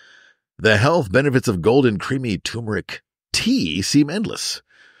milk. The health benefits of golden creamy turmeric tea seem endless.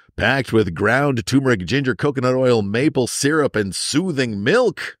 Packed with ground turmeric, ginger, coconut oil, maple syrup, and soothing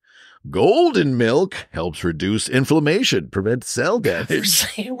milk. Golden milk helps reduce inflammation, prevent cell damage,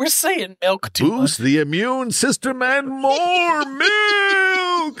 We're saying milk too boost the immune system, and more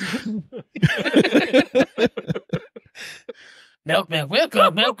milk. Milk. Is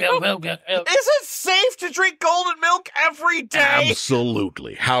it safe to drink golden milk every day?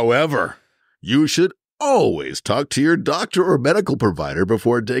 Absolutely. However, you should always talk to your doctor or medical provider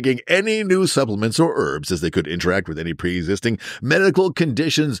before taking any new supplements or herbs, as they could interact with any pre-existing medical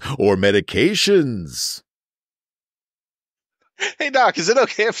conditions or medications. Hey, Doc, is it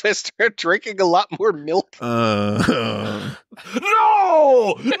okay if I start drinking a lot more milk? No!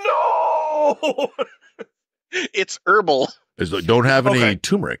 It's herbal. Don't have any Okay.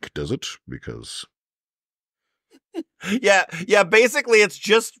 turmeric, does it? Because Yeah. Basically, it's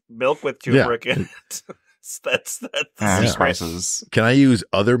just milk with turmeric in it. That's And Yeah. spices. can I use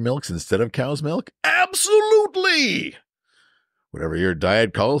other milks instead of cow's milk? Absolutely! Whatever your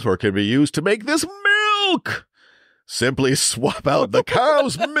diet calls for can be used to make this milk. Simply swap out the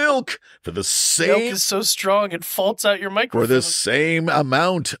cow's milk for the Milk same is so strong it faults out your for microphone. the same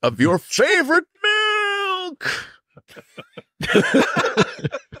amount of your favorite milk.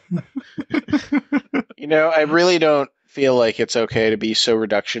 You know, I really don't feel like it's okay to be so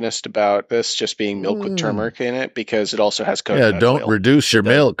reductionist about this just being milk with turmeric in it because it also has coconut Yeah, don't oil. reduce your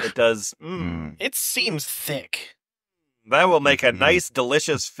milk. It does. It seems thick. That will make a nice,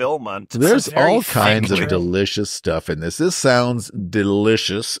 delicious filmunt. There's very all kinds thick of drink. delicious stuff in this. This sounds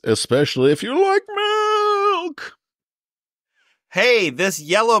delicious, especially if you like milk. Hey, this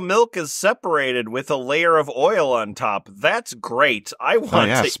yellow milk is separated with a layer of oil on top. That's great. I want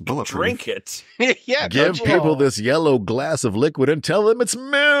yes, to bulletproof. drink it. Yeah, Give don't you people know? this yellow glass of liquid and tell them it's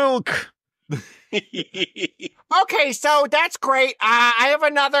milk. Okay, so that's great. I have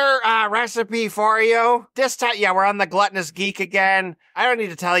another recipe for you. This time, we're on the Gluttonous Geek again. I don't need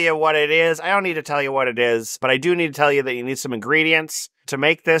to tell you what it is. But I do need to tell you that you need some ingredients. To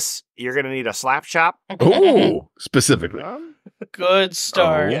make this, you're going to need a slap chop. Ooh, specifically. Good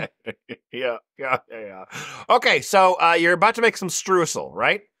start. Yeah. Okay, so you're about to make some streusel,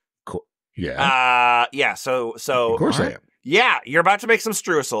 right? Yeah, So of course I am. yeah, you're about to make some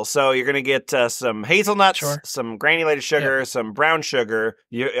streusel. So you're going to get some hazelnuts, Sure. some granulated sugar, some brown sugar.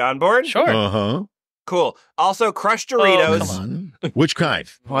 You on board? Sure. Uh-huh. Cool. Also, crushed Oh, Doritos. Come on. Which kind?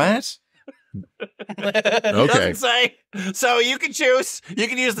 What? Okay. Doesn't say. So you can choose. You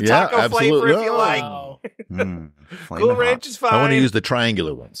can use the Yeah, taco flavor absolutely. if you like. Wow. Flaming Cool hot. Ranch is fine. I want to use the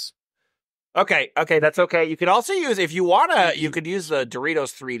triangular ones. Okay, that's okay. You could also use, if you wanna, you could use the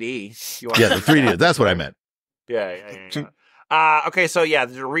Doritos 3D. You wanna- Yeah, the 3D. That's what I meant. Yeah. Okay, so the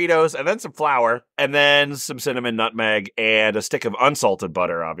Doritos, and then some flour, and then some cinnamon, nutmeg, and a stick of unsalted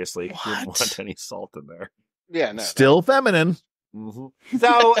butter. Obviously, you don't What? want any salt in there. Yeah, no. Still feminine. Mm-hmm.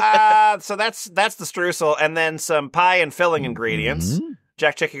 So that's the streusel, and then some pie and filling ingredients. Mhm.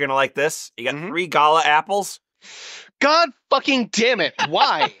 Jack Chick, you're gonna like this. You got Mhm. 3 gala apples. God fucking damn it.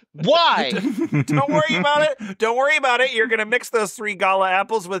 Why? Why? Don't worry about it. Don't worry about it. You're gonna mix those 3 gala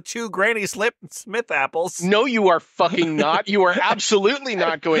apples with 2 Granny Smith apples. No, you are fucking not. You are absolutely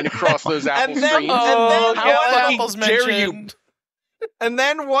not going to cross those apple And then- streams. Oh, How yeah, fucking apples dare you? mentioned. And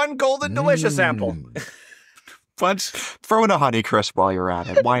then 1 golden delicious apple. But throw in a Honeycrisp while you're at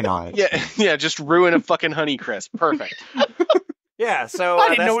it. Why not? Yeah, just ruin a fucking Honeycrisp. Perfect. Yeah, so I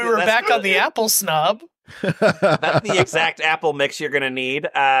didn't know that's we the- were that's back on the apple snob. That's the exact apple mix you're gonna need.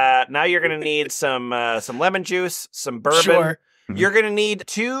 Now you're gonna need some lemon juice, some bourbon. Sure. You're gonna need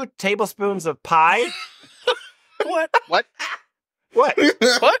 2 tablespoons of pie. What? What? What?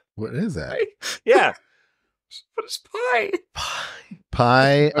 What is that? Yeah. What is pie?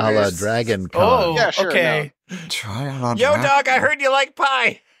 Pie a la Okay. Dragon Con. Oh, Yeah, sure, okay. Try it on Yo, draft. dog, I heard you like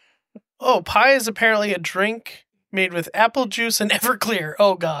pie. Oh, pie is apparently a drink made with apple juice and Everclear.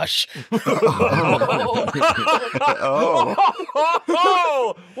 Oh, gosh.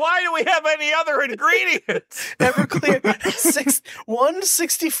 Oh. Why do we have any other ingredients? Everclear.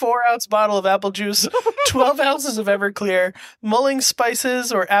 164-ounce bottle of apple juice, 12 ounces of Everclear, mulling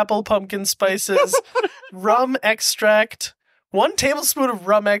spices or apple pumpkin spices, rum extract, 1 tablespoon of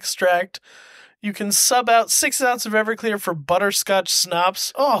rum extract. You can sub out 6 ounces of Everclear for butterscotch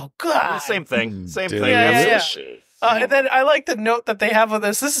schnapps. Oh, God. Same thing. Same thing. Delicious. Yeah. And then I like the note that they have on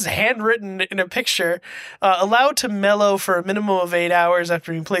this. This is handwritten in a picture. Allowed to mellow for a minimum of 8 hours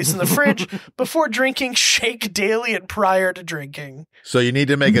after being placed in the fridge. Before drinking, shake daily and prior to drinking. So you need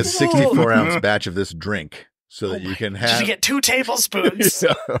to make a 64-ounce batch of this drink so that you can Just have. to get 2 tablespoons.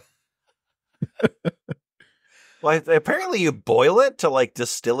 Well, apparently you boil it to like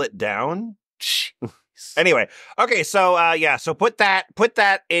distill it down. Anyway, okay, so so put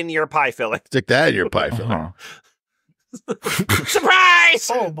that in your pie filling. Stick that in your pie filling. Uh-huh.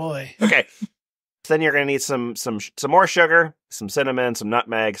 Surprise! Oh, boy. Okay. So then you're going to need some more sugar, some cinnamon, some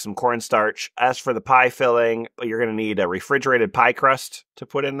nutmeg, some cornstarch. As for the pie filling, you're going to need a refrigerated pie crust to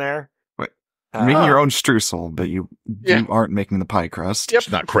put in there. Wait. You're making your own streusel, but you Yeah. aren't making the pie crust. It's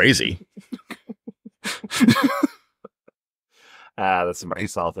not crazy. That's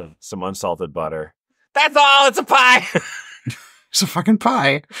some unsalted butter. That's all. It's a pie. It's a fucking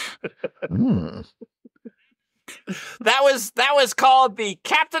pie. Mm. That was called the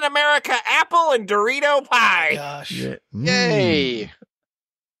Captain America apple and Dorito pie. Gosh. Yeah. Mm. Yay.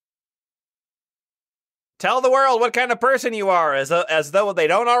 Tell the world what kind of person you are, as though they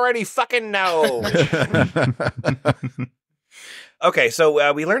don't already fucking know. Okay,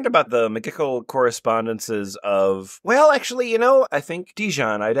 so we learned about the Magickal correspondences of... Well, actually, I think,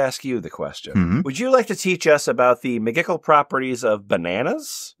 Dijon, I'd ask you the question. Mhm. Would you like to teach us about the Magickal properties of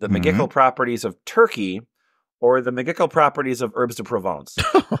bananas, the Mhm. Magickal properties of turkey, or the Magickal properties of herbs de Provence?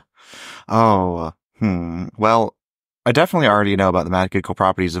 Well, I definitely already know about the magical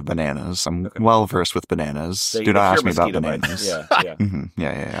properties of bananas. I'm well versed with bananas. Do not ask me about bananas. Yeah, yeah.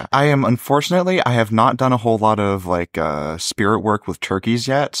 Yeah. I have not done a whole lot of like spirit work with turkeys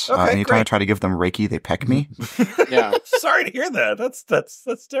yet. Anytime I try to give them Reiki, they peck me. Yeah. Sorry to hear that.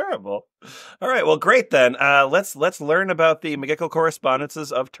 That's terrible. All right. Well, great then. Let's learn about the Magickal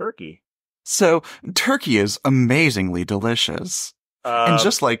correspondences of turkey. So turkey is amazingly delicious. And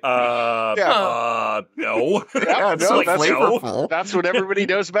just like no. Yeah, no, it's so flavorful. No. That's what everybody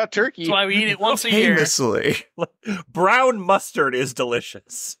knows about turkey. That's why we eat it once a year. Famously. Brown mustard is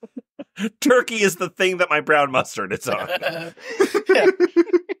delicious. Turkey is the thing that my brown mustard is on.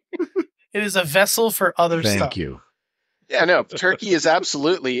 It is a vessel for other stuff. Thank you. Yeah, no, turkey is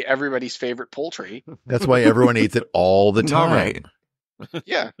absolutely everybody's favorite poultry. That's why everyone eats it all the time. All right.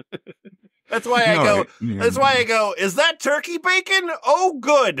 Yeah. That's why I go. That's why I go. Is that turkey bacon? Oh,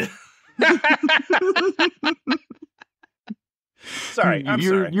 good. Sorry, I'm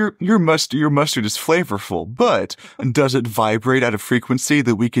sorry. Your mustard is flavorful, but does it vibrate at a frequency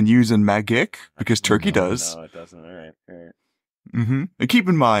that we can use in Magic? Because turkey does. No, it doesn't. All right. Mm-hmm. And keep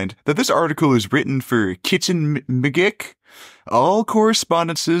in mind that this article is written for Kitchen Magic. All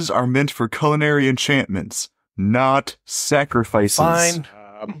correspondences are meant for culinary enchantments, not sacrifices. Fine.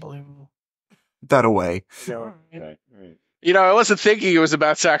 Unbelievable. That away. Okay. Right. You know, I wasn't thinking it was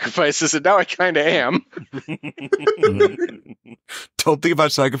about sacrifices, and now I kind of am. Don't think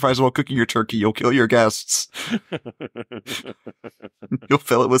about sacrifice while cooking your turkey. You'll kill your guests. You'll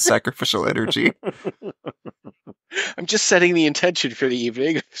fill it with sacrificial energy. I'm just setting the intention for the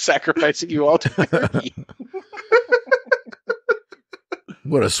evening, sacrificing you all to the turkey.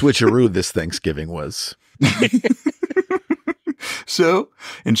 What a switcheroo this Thanksgiving was. So,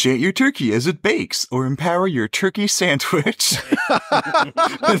 enchant your turkey as it bakes, or empower your turkey sandwich. And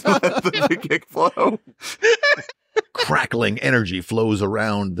let the magic flow. Crackling energy flows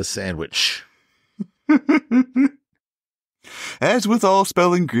around the sandwich. As with all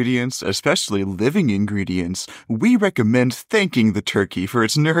spell ingredients, especially living ingredients, we recommend thanking the turkey for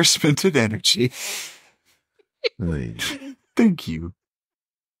its nourishment and energy. Thank you.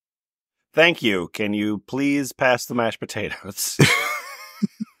 Thank you. Can you please pass the mashed potatoes?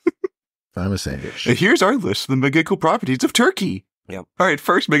 I'm a sandwich. Here's our list of the magical properties of turkey. Yep. All right,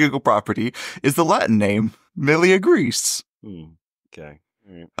 first magical property is the Latin name, Milia Gris. Okay.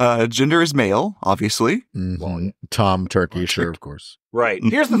 Right. Gender is male, obviously. Mm-hmm. Well, Tom Turkey, sure, of course. Right.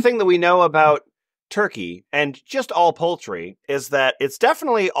 Here's the thing that we know about turkey and just all poultry is that it's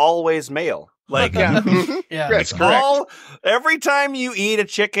definitely always male. Like, Yeah, That's correct. Every time you eat a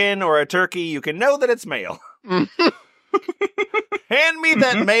chicken or a turkey, you can know that it's male. Hand me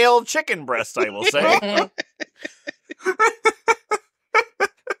that male chicken breast, I will say.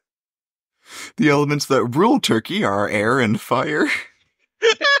 The elements that rule turkey are air and fire.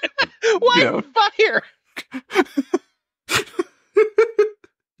 Why fire?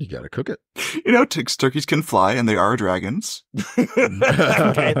 You gotta cook it. Turkeys can fly, and they are dragons.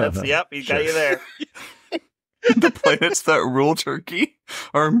 Okay, yep, he got you there. The planets that rule turkey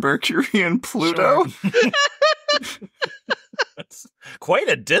are Mercury and Pluto. Sure. That's quite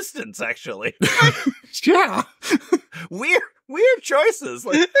a distance, actually. Yeah. Weird choices.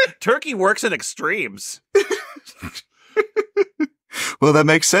 Like, turkey works at extremes. Well, that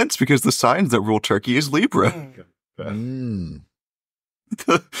makes sense because the signs that rule turkey is Libra. Mm.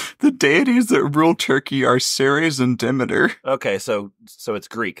 The deities that rule turkey are Ceres and Demeter. Okay, so it's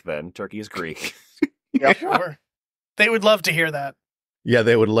Greek then. Turkey is Greek. Yep. Sure. They would love to hear that. Yeah,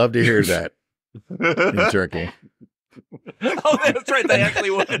 they would love to hear that in Turkey. Oh, that's right. They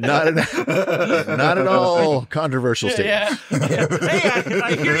actually would. Not at all controversial statement. Yeah. Hey,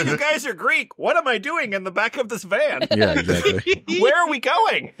 I hear you guys are Greek. What am I doing in the back of this van? Yeah, exactly. Where are we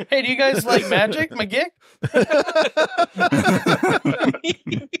going? Hey, do you guys like magic, Magick?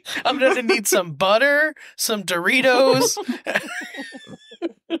 I'm going to need some butter, some Doritos,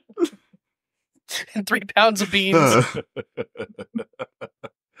 and 3 pounds of beans.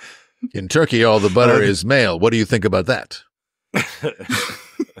 In Turkey, all the butter is male. What do you think about that?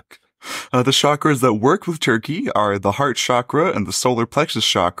 The chakras that work with turkey are the heart chakra and the solar plexus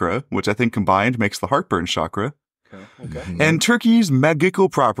chakra, which I think combined makes the heartburn chakra. Okay. And turkey's magical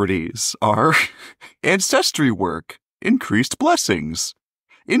properties are ancestry work, increased blessings,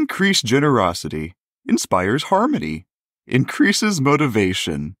 increased generosity, inspires harmony, increases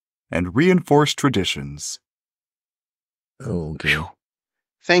motivation, and reinforced traditions. Okay.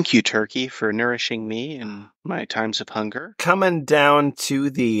 Thank you, Turkey, for nourishing me in my times of hunger. Coming down to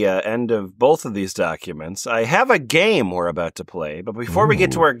the end of both of these documents, I have a game we're about to play. But before we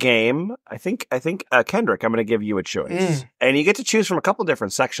get to our game, I think Kendrick, I'm going to give you a choice. And you get to choose from a couple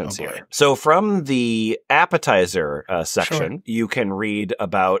different sections here. So from the appetizer section, you can read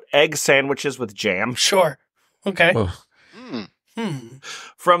about egg sandwiches with jam. Sure. Okay.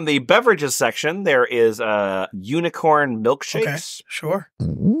 From the beverages section, there is unicorn milkshakes. Okay. Sure.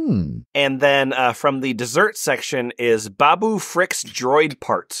 And then from the dessert section is Babu Frick's droid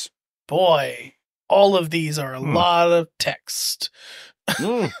parts. Boy, all of these are a lot of text.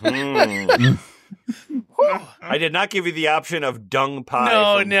 I did not give you the option of dung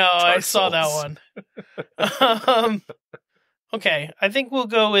pie. No, I saw that one. Okay, I think we'll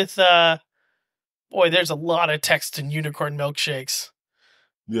go with... boy, there's a lot of text in unicorn milkshakes.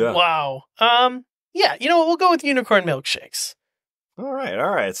 Yeah. Wow. Yeah, you know what? We'll go with unicorn milkshakes. All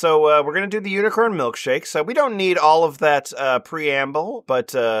right. So we're going to do the unicorn milkshake. So we don't need all of that preamble, but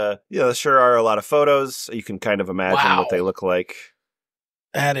there sure are a lot of photos. You can kind of imagine what they look like.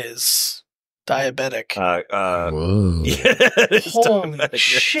 That is diabetic. Whoa. Yeah, holy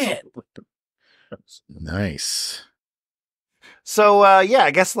shit. Nice. So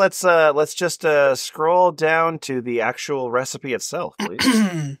I guess let's just scroll down to the actual recipe itself,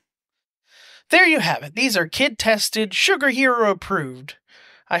 please. There you have it. These are kid-tested, Sugar Hero approved.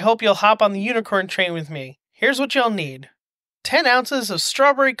 I hope you'll hop on the unicorn train with me. Here's what you'll need. 10 ounces of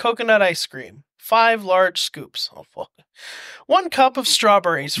strawberry coconut ice cream. 5 large scoops. 1 cup of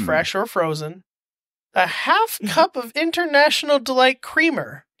strawberries, fresh or frozen. A half cup of International Delight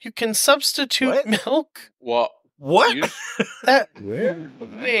creamer. You can substitute milk. What? That,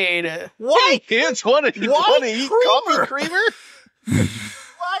 Wait. Why? Kids want to eat coffee creamer?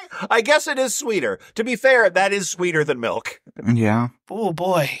 I guess it is sweeter. To be fair, that is sweeter than milk. Yeah. Oh,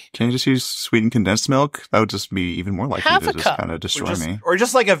 boy. Can you just use sweetened condensed milk? That would just be even more likely Half to a just cup. kind of destroy me. Or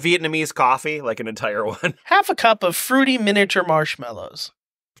just like a Vietnamese coffee, like an entire one. Half a cup of fruity miniature marshmallows.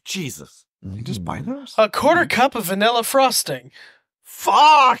 Jesus. You just buy those? A quarter cup of vanilla frosting.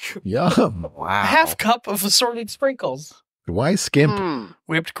 Fuck! Yum. Wow. A half cup of assorted sprinkles. Why skimp?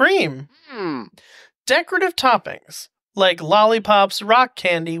 Whipped cream. Decorative toppings like lollipops, rock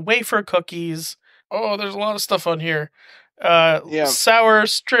candy, wafer cookies. Oh, there's a lot of stuff on here. Sour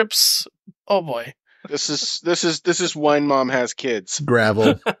strips. Oh boy. This is Wine Mom Has Kids.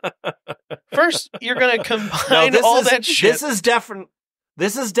 Gravel. First, you're gonna combine all that shit.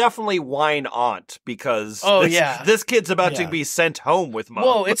 This is definitely wine aunt because this kid's about to be sent home with mom.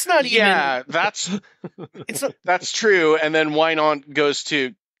 Whoa, it's not even. Yeah, that's true. And then Wine Aunt goes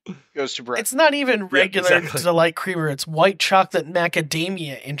to bread. It's not even regular Delight Creamer. It's white chocolate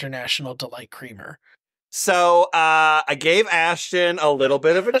macadamia International Delight Creamer. So I gave Ashton a little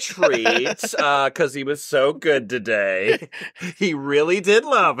bit of a treat because he was so good today. He really did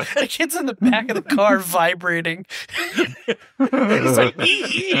love it. The kid's in the back of the car vibrating. He's like,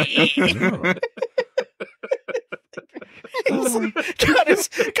 he's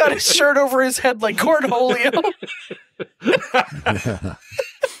got his shirt over his head like Cornholio.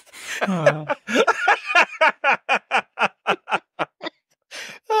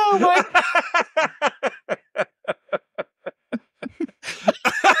 Oh my!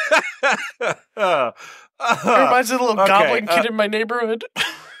 It reminds me of the little goblin kid in my neighborhood.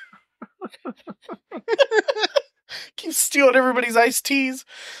 Keeps stealing everybody's iced teas.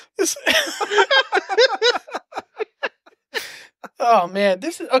 Oh man,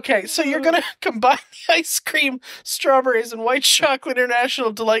 this is okay. So you're gonna combine the ice cream, strawberries, and white chocolate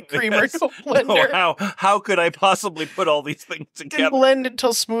International Delight Creamer into a blender. Oh, how could I possibly put all these things together? Then blend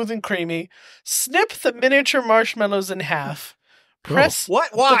until smooth and creamy. Snip the miniature marshmallows in half. Press What?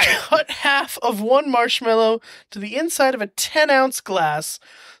 Why? the cut half of 1 marshmallow to the inside of a 10-ounce glass.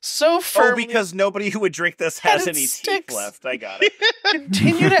 So firmly, because nobody who would drink this has any teeth left. I got it.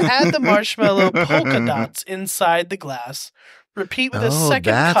 Continue to add the marshmallow polka dots inside the glass. Repeat with a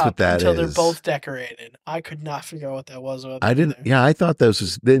second cup until they're both decorated. I could not figure out what that was. I didn't. Yeah, I thought that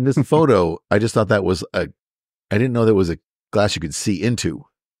was in this photo. I just thought that was I didn't know that was a glass you could see into.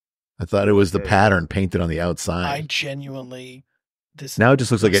 I thought it was the pattern painted on the outside. I genuinely. Now it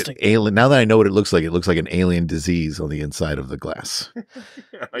just looks like an alien. Now that I know what it looks like an alien disease on the inside of the glass.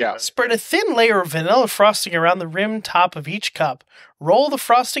 Yeah. Spread a thin layer of vanilla frosting around the rim top of each cup. Roll the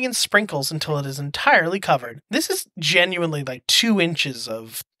frosting in sprinkles until it is entirely covered. This is genuinely like 2 inches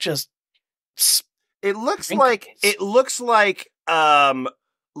of just. It looks like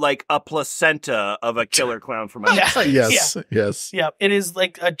a placenta of a killer clown from outside. Yes. Yeah, it is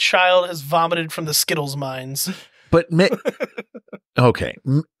like a child has vomited from the Skittles mines. But Okay.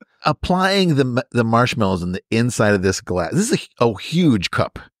 Applying the marshmallows in the inside of this glass. This is a huge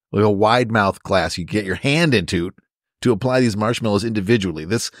cup, like a wide mouth glass you get your hand into to apply these marshmallows individually.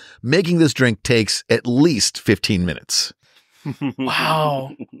 Making this drink takes at least 15 minutes.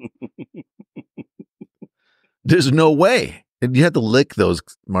 Wow. There's no way. And you have to lick those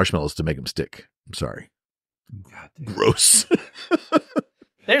marshmallows to make them stick. I'm sorry. Gross.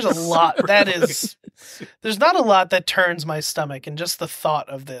 There's a lot. There's not a lot that turns my stomach, and just the thought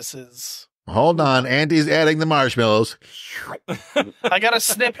of this is. Hold on. Andy's adding the marshmallows. I got to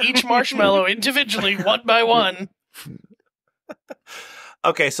snip each marshmallow individually, one by one.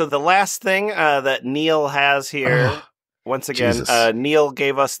 Okay, so the last thing that Neal has here, once again, Neal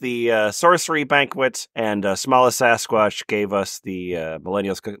gave us the Sorcery Banquet, and Smallest Sasquatch gave us the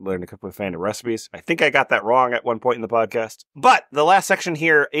Millennials Learn to Cook with Fan Recipes. I think I got that wrong at one point in the podcast. But the last section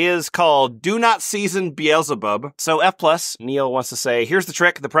here is called Do Not Season Beelzebub. So F+, Neal wants to say, here's the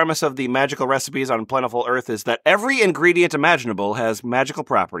trick. The premise of the Magickal Recipes on Plentiful Earth is that every ingredient imaginable has magical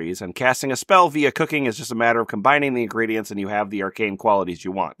properties, and casting a spell via cooking is just a matter of combining the ingredients and you have the arcane qualities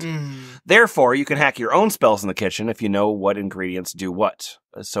you want. Therefore, you can hack your own spells in the kitchen if you know what ingredients do what.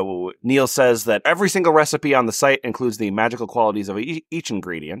 So Neal says that every single recipe on the site includes the magical qualities of each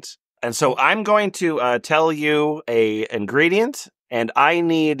ingredient. And so I'm going to tell you a ingredient, and I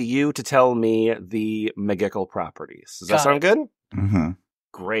need you to tell me the Magickal properties. Does that sound good? Mm-hmm.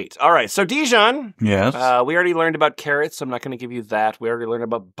 Great. All right. So Dijon. Yes. We already learned about carrots, so I'm not going to give you that. We already learned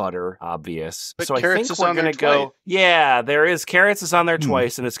about butter, obvious. But so I carrots think is we're on going there to go. twice. Yeah, there is. Carrots is on there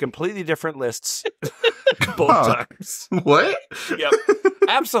twice, and it's completely different lists both times. What? Yep.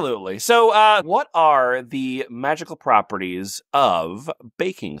 Absolutely. So what are the magical properties of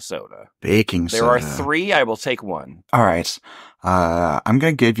baking soda? Baking soda. There are 3. I will take 1. All right. I'm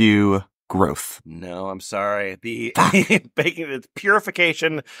going to give you growth. No, I'm sorry. The baking, it's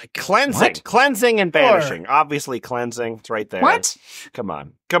purification, cleansing, What? cleansing and banishing. Obviously cleansing. It's right there. What? Come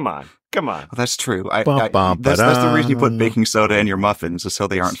on. Well, that's true. That's the reason you put baking soda in your muffins, is so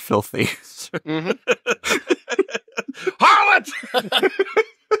they aren't filthy. Harlot!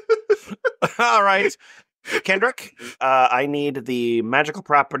 All right. Kendrick, I need the magical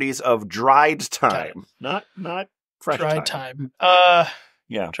properties of dried time. Not fresh Dry time. time.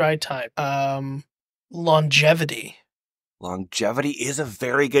 Yeah. Dry time. Longevity. Longevity is a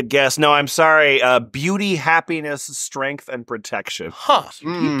very good guess. No, I'm sorry. Beauty, happiness, strength, and protection. Huh.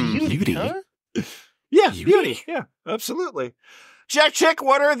 Beauty. Huh? Yeah, beauty. Yeah, absolutely. Jack Chick,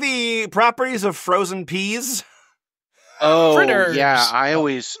 what are the properties of frozen peas? Oh, Fritters. yeah. I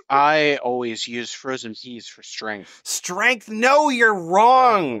always use frozen peas for strength. Strength? No, you're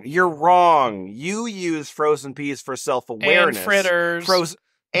wrong. You use frozen peas for self-awareness. And fritters.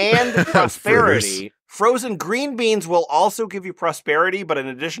 And prosperity. Frozen green beans will also give you prosperity, but in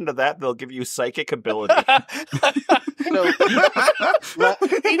addition to that, they'll give you psychic ability. Eating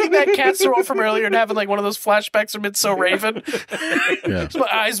that casserole from earlier and having like one of those flashbacks from It's So Raven. Yeah. My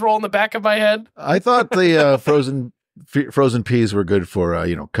eyes roll in the back of my head. I thought the frozen peas were good for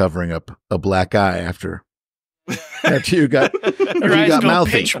covering up a black eye after you got Your eyes go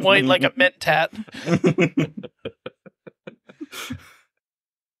mouthy. pitch white like a mint tat.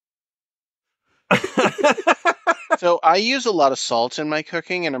 So I use a lot of salt in my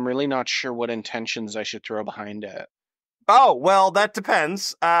cooking, and I'm really not sure what intentions I should throw behind it. Oh, well, that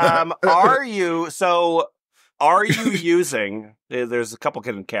depends. Are you using, there's a couple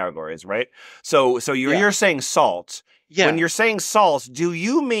different categories, right? So you're saying salt. Yeah. When you're saying salt, do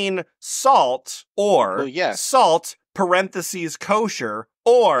you mean salt or Well, yes. salt parentheses kosher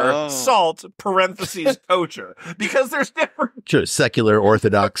or salt parentheses kosher? Because there's different. Sure, secular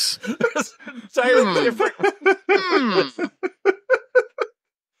orthodox. There's entirely different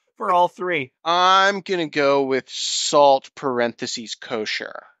for all 3. I'm going to go with salt parentheses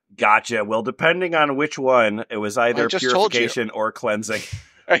kosher. Gotcha. Well, depending on which one, it was either just told you. purification or cleansing.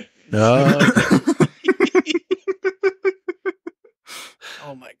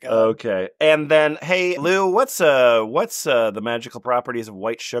 Oh my god. Okay. And then, hey, Lou, what's the magical properties of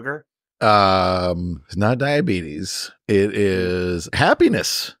white sugar? It's not diabetes. It is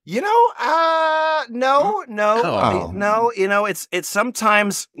happiness. No. Oh. No, it's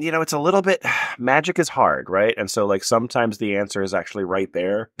sometimes, it's a little bit, magic is hard, right? And so like sometimes the answer is actually right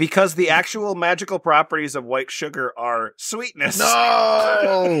there because the actual magical properties of white sugar are sweetness.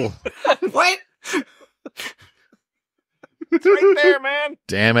 No. What? It's right there, man.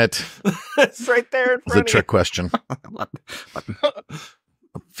 Damn it. It's right there in It's a front of trick question.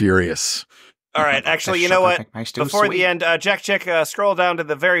 I'm furious. All right, actually, you know what? Before the end, Jack Chick, scroll down to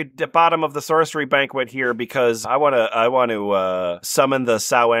the very bottom of the sorcery banquet here because I want to summon the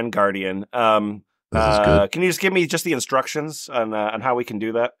Sauen Guardian. This is good. Can you just give me just the instructions on how we can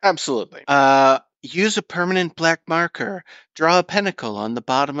do that? Absolutely. Use a permanent black marker. Draw a pentacle on the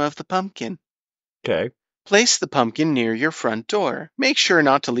bottom of the pumpkin. Okay. Place the pumpkin near your front door. Make sure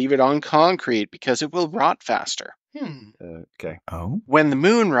not to leave it on concrete because it will rot faster. Okay. Oh. When the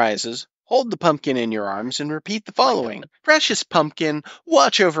moon rises, hold the pumpkin in your arms and repeat the following. Precious pumpkin,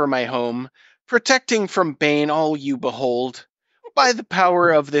 watch over my home, protecting from bane all you behold. By the power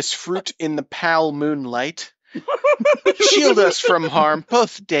of this fruit in the pale moonlight, shield us from harm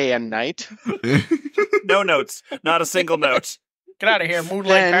both day and night. No notes. Not a single note. Get out of here, Moonlight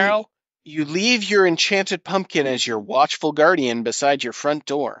Then Pal. you leave your enchanted pumpkin as your watchful guardian beside your front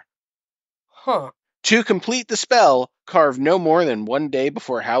door. Huh. To complete the spell, carve no more than one day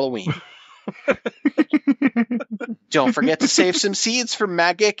before Halloween. Don't forget to save some seeds for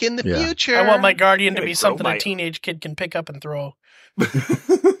Magic in the future. I want my guardian to Gonna be grow something my a teenage kid can pick up and throw.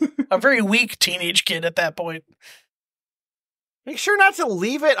 A very weak teenage kid at that point. Make sure not to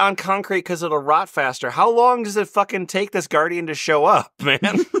leave it on concrete because it'll rot faster. How long does it fucking take this guardian to show up,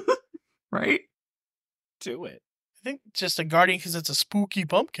 man? Right? Do it. I think just a guardian because it's a spooky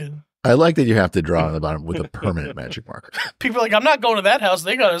pumpkin. I like that you have to draw on the bottom with a permanent magic marker. People are like, I'm not going to that house.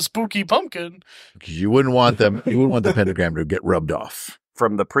 They got a spooky pumpkin. Because you wouldn't want the pentagram to get rubbed off.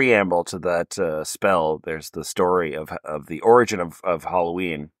 From the preamble to that spell, there's the story of the origin of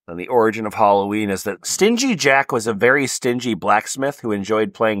Halloween. And the origin of Halloween is that Stingy Jack was a very stingy blacksmith who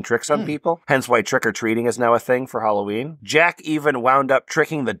enjoyed playing tricks on people. Hence why trick-or-treating is now a thing for Halloween. Jack even wound up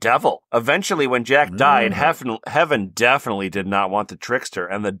tricking the devil. Eventually, when Jack died, heaven definitely did not want the trickster,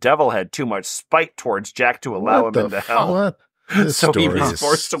 and the devil had too much spite towards Jack to allow him into hell. What? This So he story was is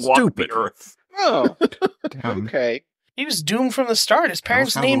forced to walk stupid. the earth. Oh, Damn. okay. He was doomed from the start. His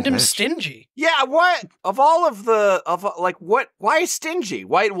parents sound a named him little bitch. Stingy. Yeah, what of all of the why stingy?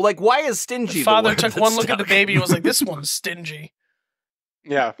 Why is stingy? The father word took that one look at the stuck? baby and was like, this one's stingy.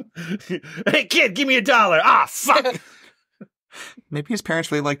 Yeah. Hey kid, give me $1. Ah, fuck. Maybe his parents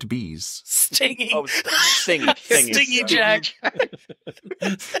really liked bees. Stingy. Oh, stingy Jack.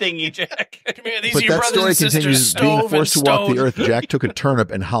 Stingy Jack. Come here, these But are your that brothers story and sisters, continues. Stove Being forced to and walk the Stone. earth, Jack took a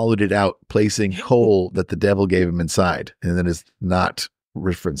turnip and hollowed it out, placing coal that the devil gave him inside. And then is not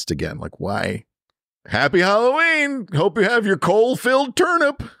referenced again. Like, why? Happy Halloween! Hope you have your coal-filled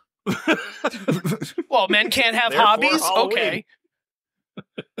turnip. Well, men can't have Therefore, hobbies? Halloween. Okay.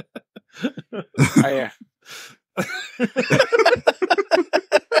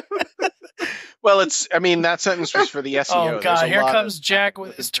 Well, that sentence was for the SEO. Oh, There's God. a Here lot comes Jack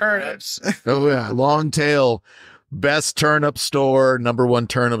with his turnips. Oh, yeah. Long tail. Best turnip store,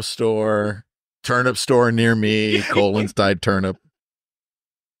 #1 turnip store near me, colon-side turnip.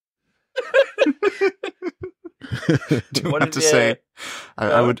 Do I have to say,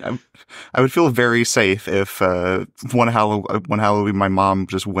 I would feel very safe if one Halloween my mom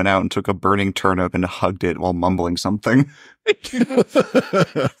just went out and took a burning turnip and hugged it while mumbling something.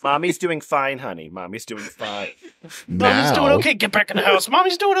 Mommy's doing fine, honey. Mommy's doing fine. Mommy's doing okay. Get back in the house.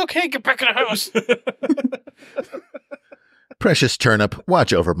 Mommy's doing okay. Get back in the house. Precious turnip,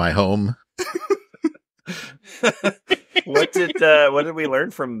 watch over my home. What did we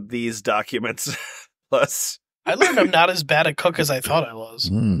learn from these documents? Plus, I learned I'm not as bad a cook as I thought I was.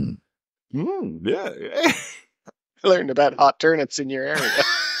 yeah. I learned about hot turnips in your area.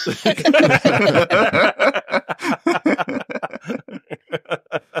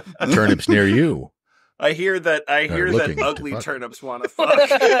 Turnips near you. I hear that looking to ugly fuck. turnips want to fuck.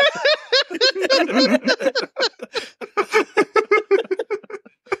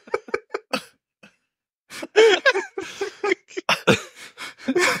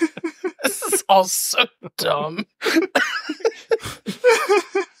 This is all so dumb.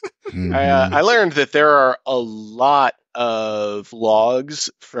 I learned that there are a lot of logs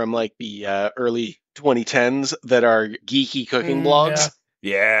from like the early 2010s that are geeky cooking blogs.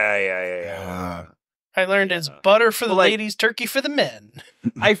 Yeah. I learned it's butter for the like- ladies, turkey for the men.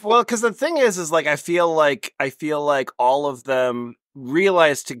 Because the thing is like I feel like all of them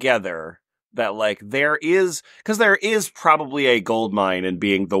realize together that like there is probably a gold mine in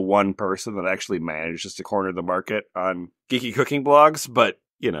being the one person that actually manages to corner the market on geeky cooking blogs, but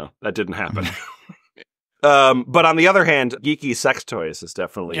that didn't happen. But on the other hand, geeky sex toys is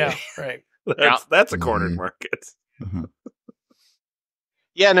definitely Right. that's a cornered market. Mhm.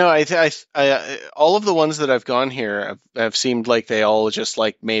 Yeah, no, I all of the ones that I've gone here have seemed like they all just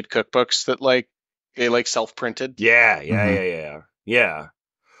like made cookbooks that like they like self-printed. Yeah.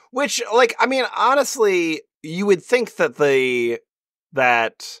 Which, like, I mean, honestly, you would think that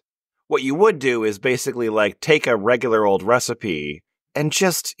that what you would do is basically like take a regular old recipe and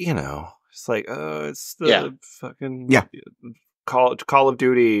just, it's like, it's the fucking Call of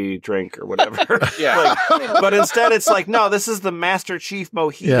Duty drink or whatever. Yeah. But instead it's like, no, this is the Master Chief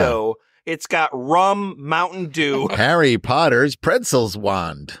Mojito. Yeah. It's got rum, Mountain Dew. Harry Potter's pretzels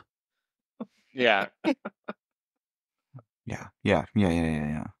wand. Yeah. Yeah.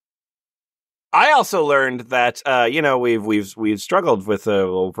 I also learned that we've struggled with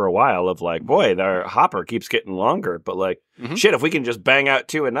for a while of like, boy, our hopper keeps getting longer, but like shit, if we can just bang out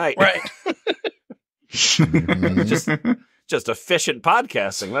 2 a night, Right? just efficient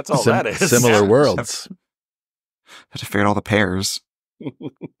podcasting. That's all that is. Similar worlds. Have to figure out all the pairs.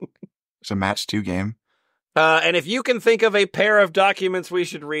 It's a match 2 game. And if you can think of a pair of documents we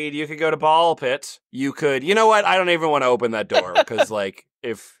should read, you could go to Ball Pit. You could, you know what? I don't even want to open that door because, like,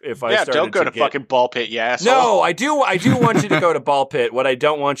 if I started don't go to fucking Ball Pit, you asshole. No, I do want you to go to Ball Pit. What I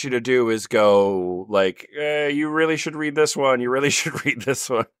don't want you to do is go like, you really should read this one. You really should read this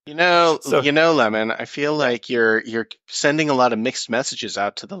one. Lemon, I feel like you're sending a lot of mixed messages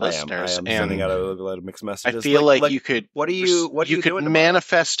out to the listeners. I am sending out a lot of mixed messages. I feel like you could. What are you could doing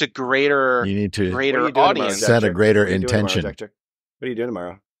manifest a greater. You need to greater audience. Set a greater intention. What are you doing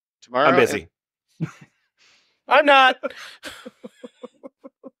tomorrow? Tomorrow, I'm busy. I'm not.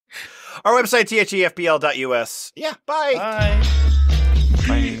 Our website, thefpl.us. Yeah, bye.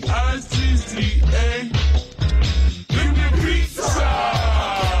 Bye. Bye.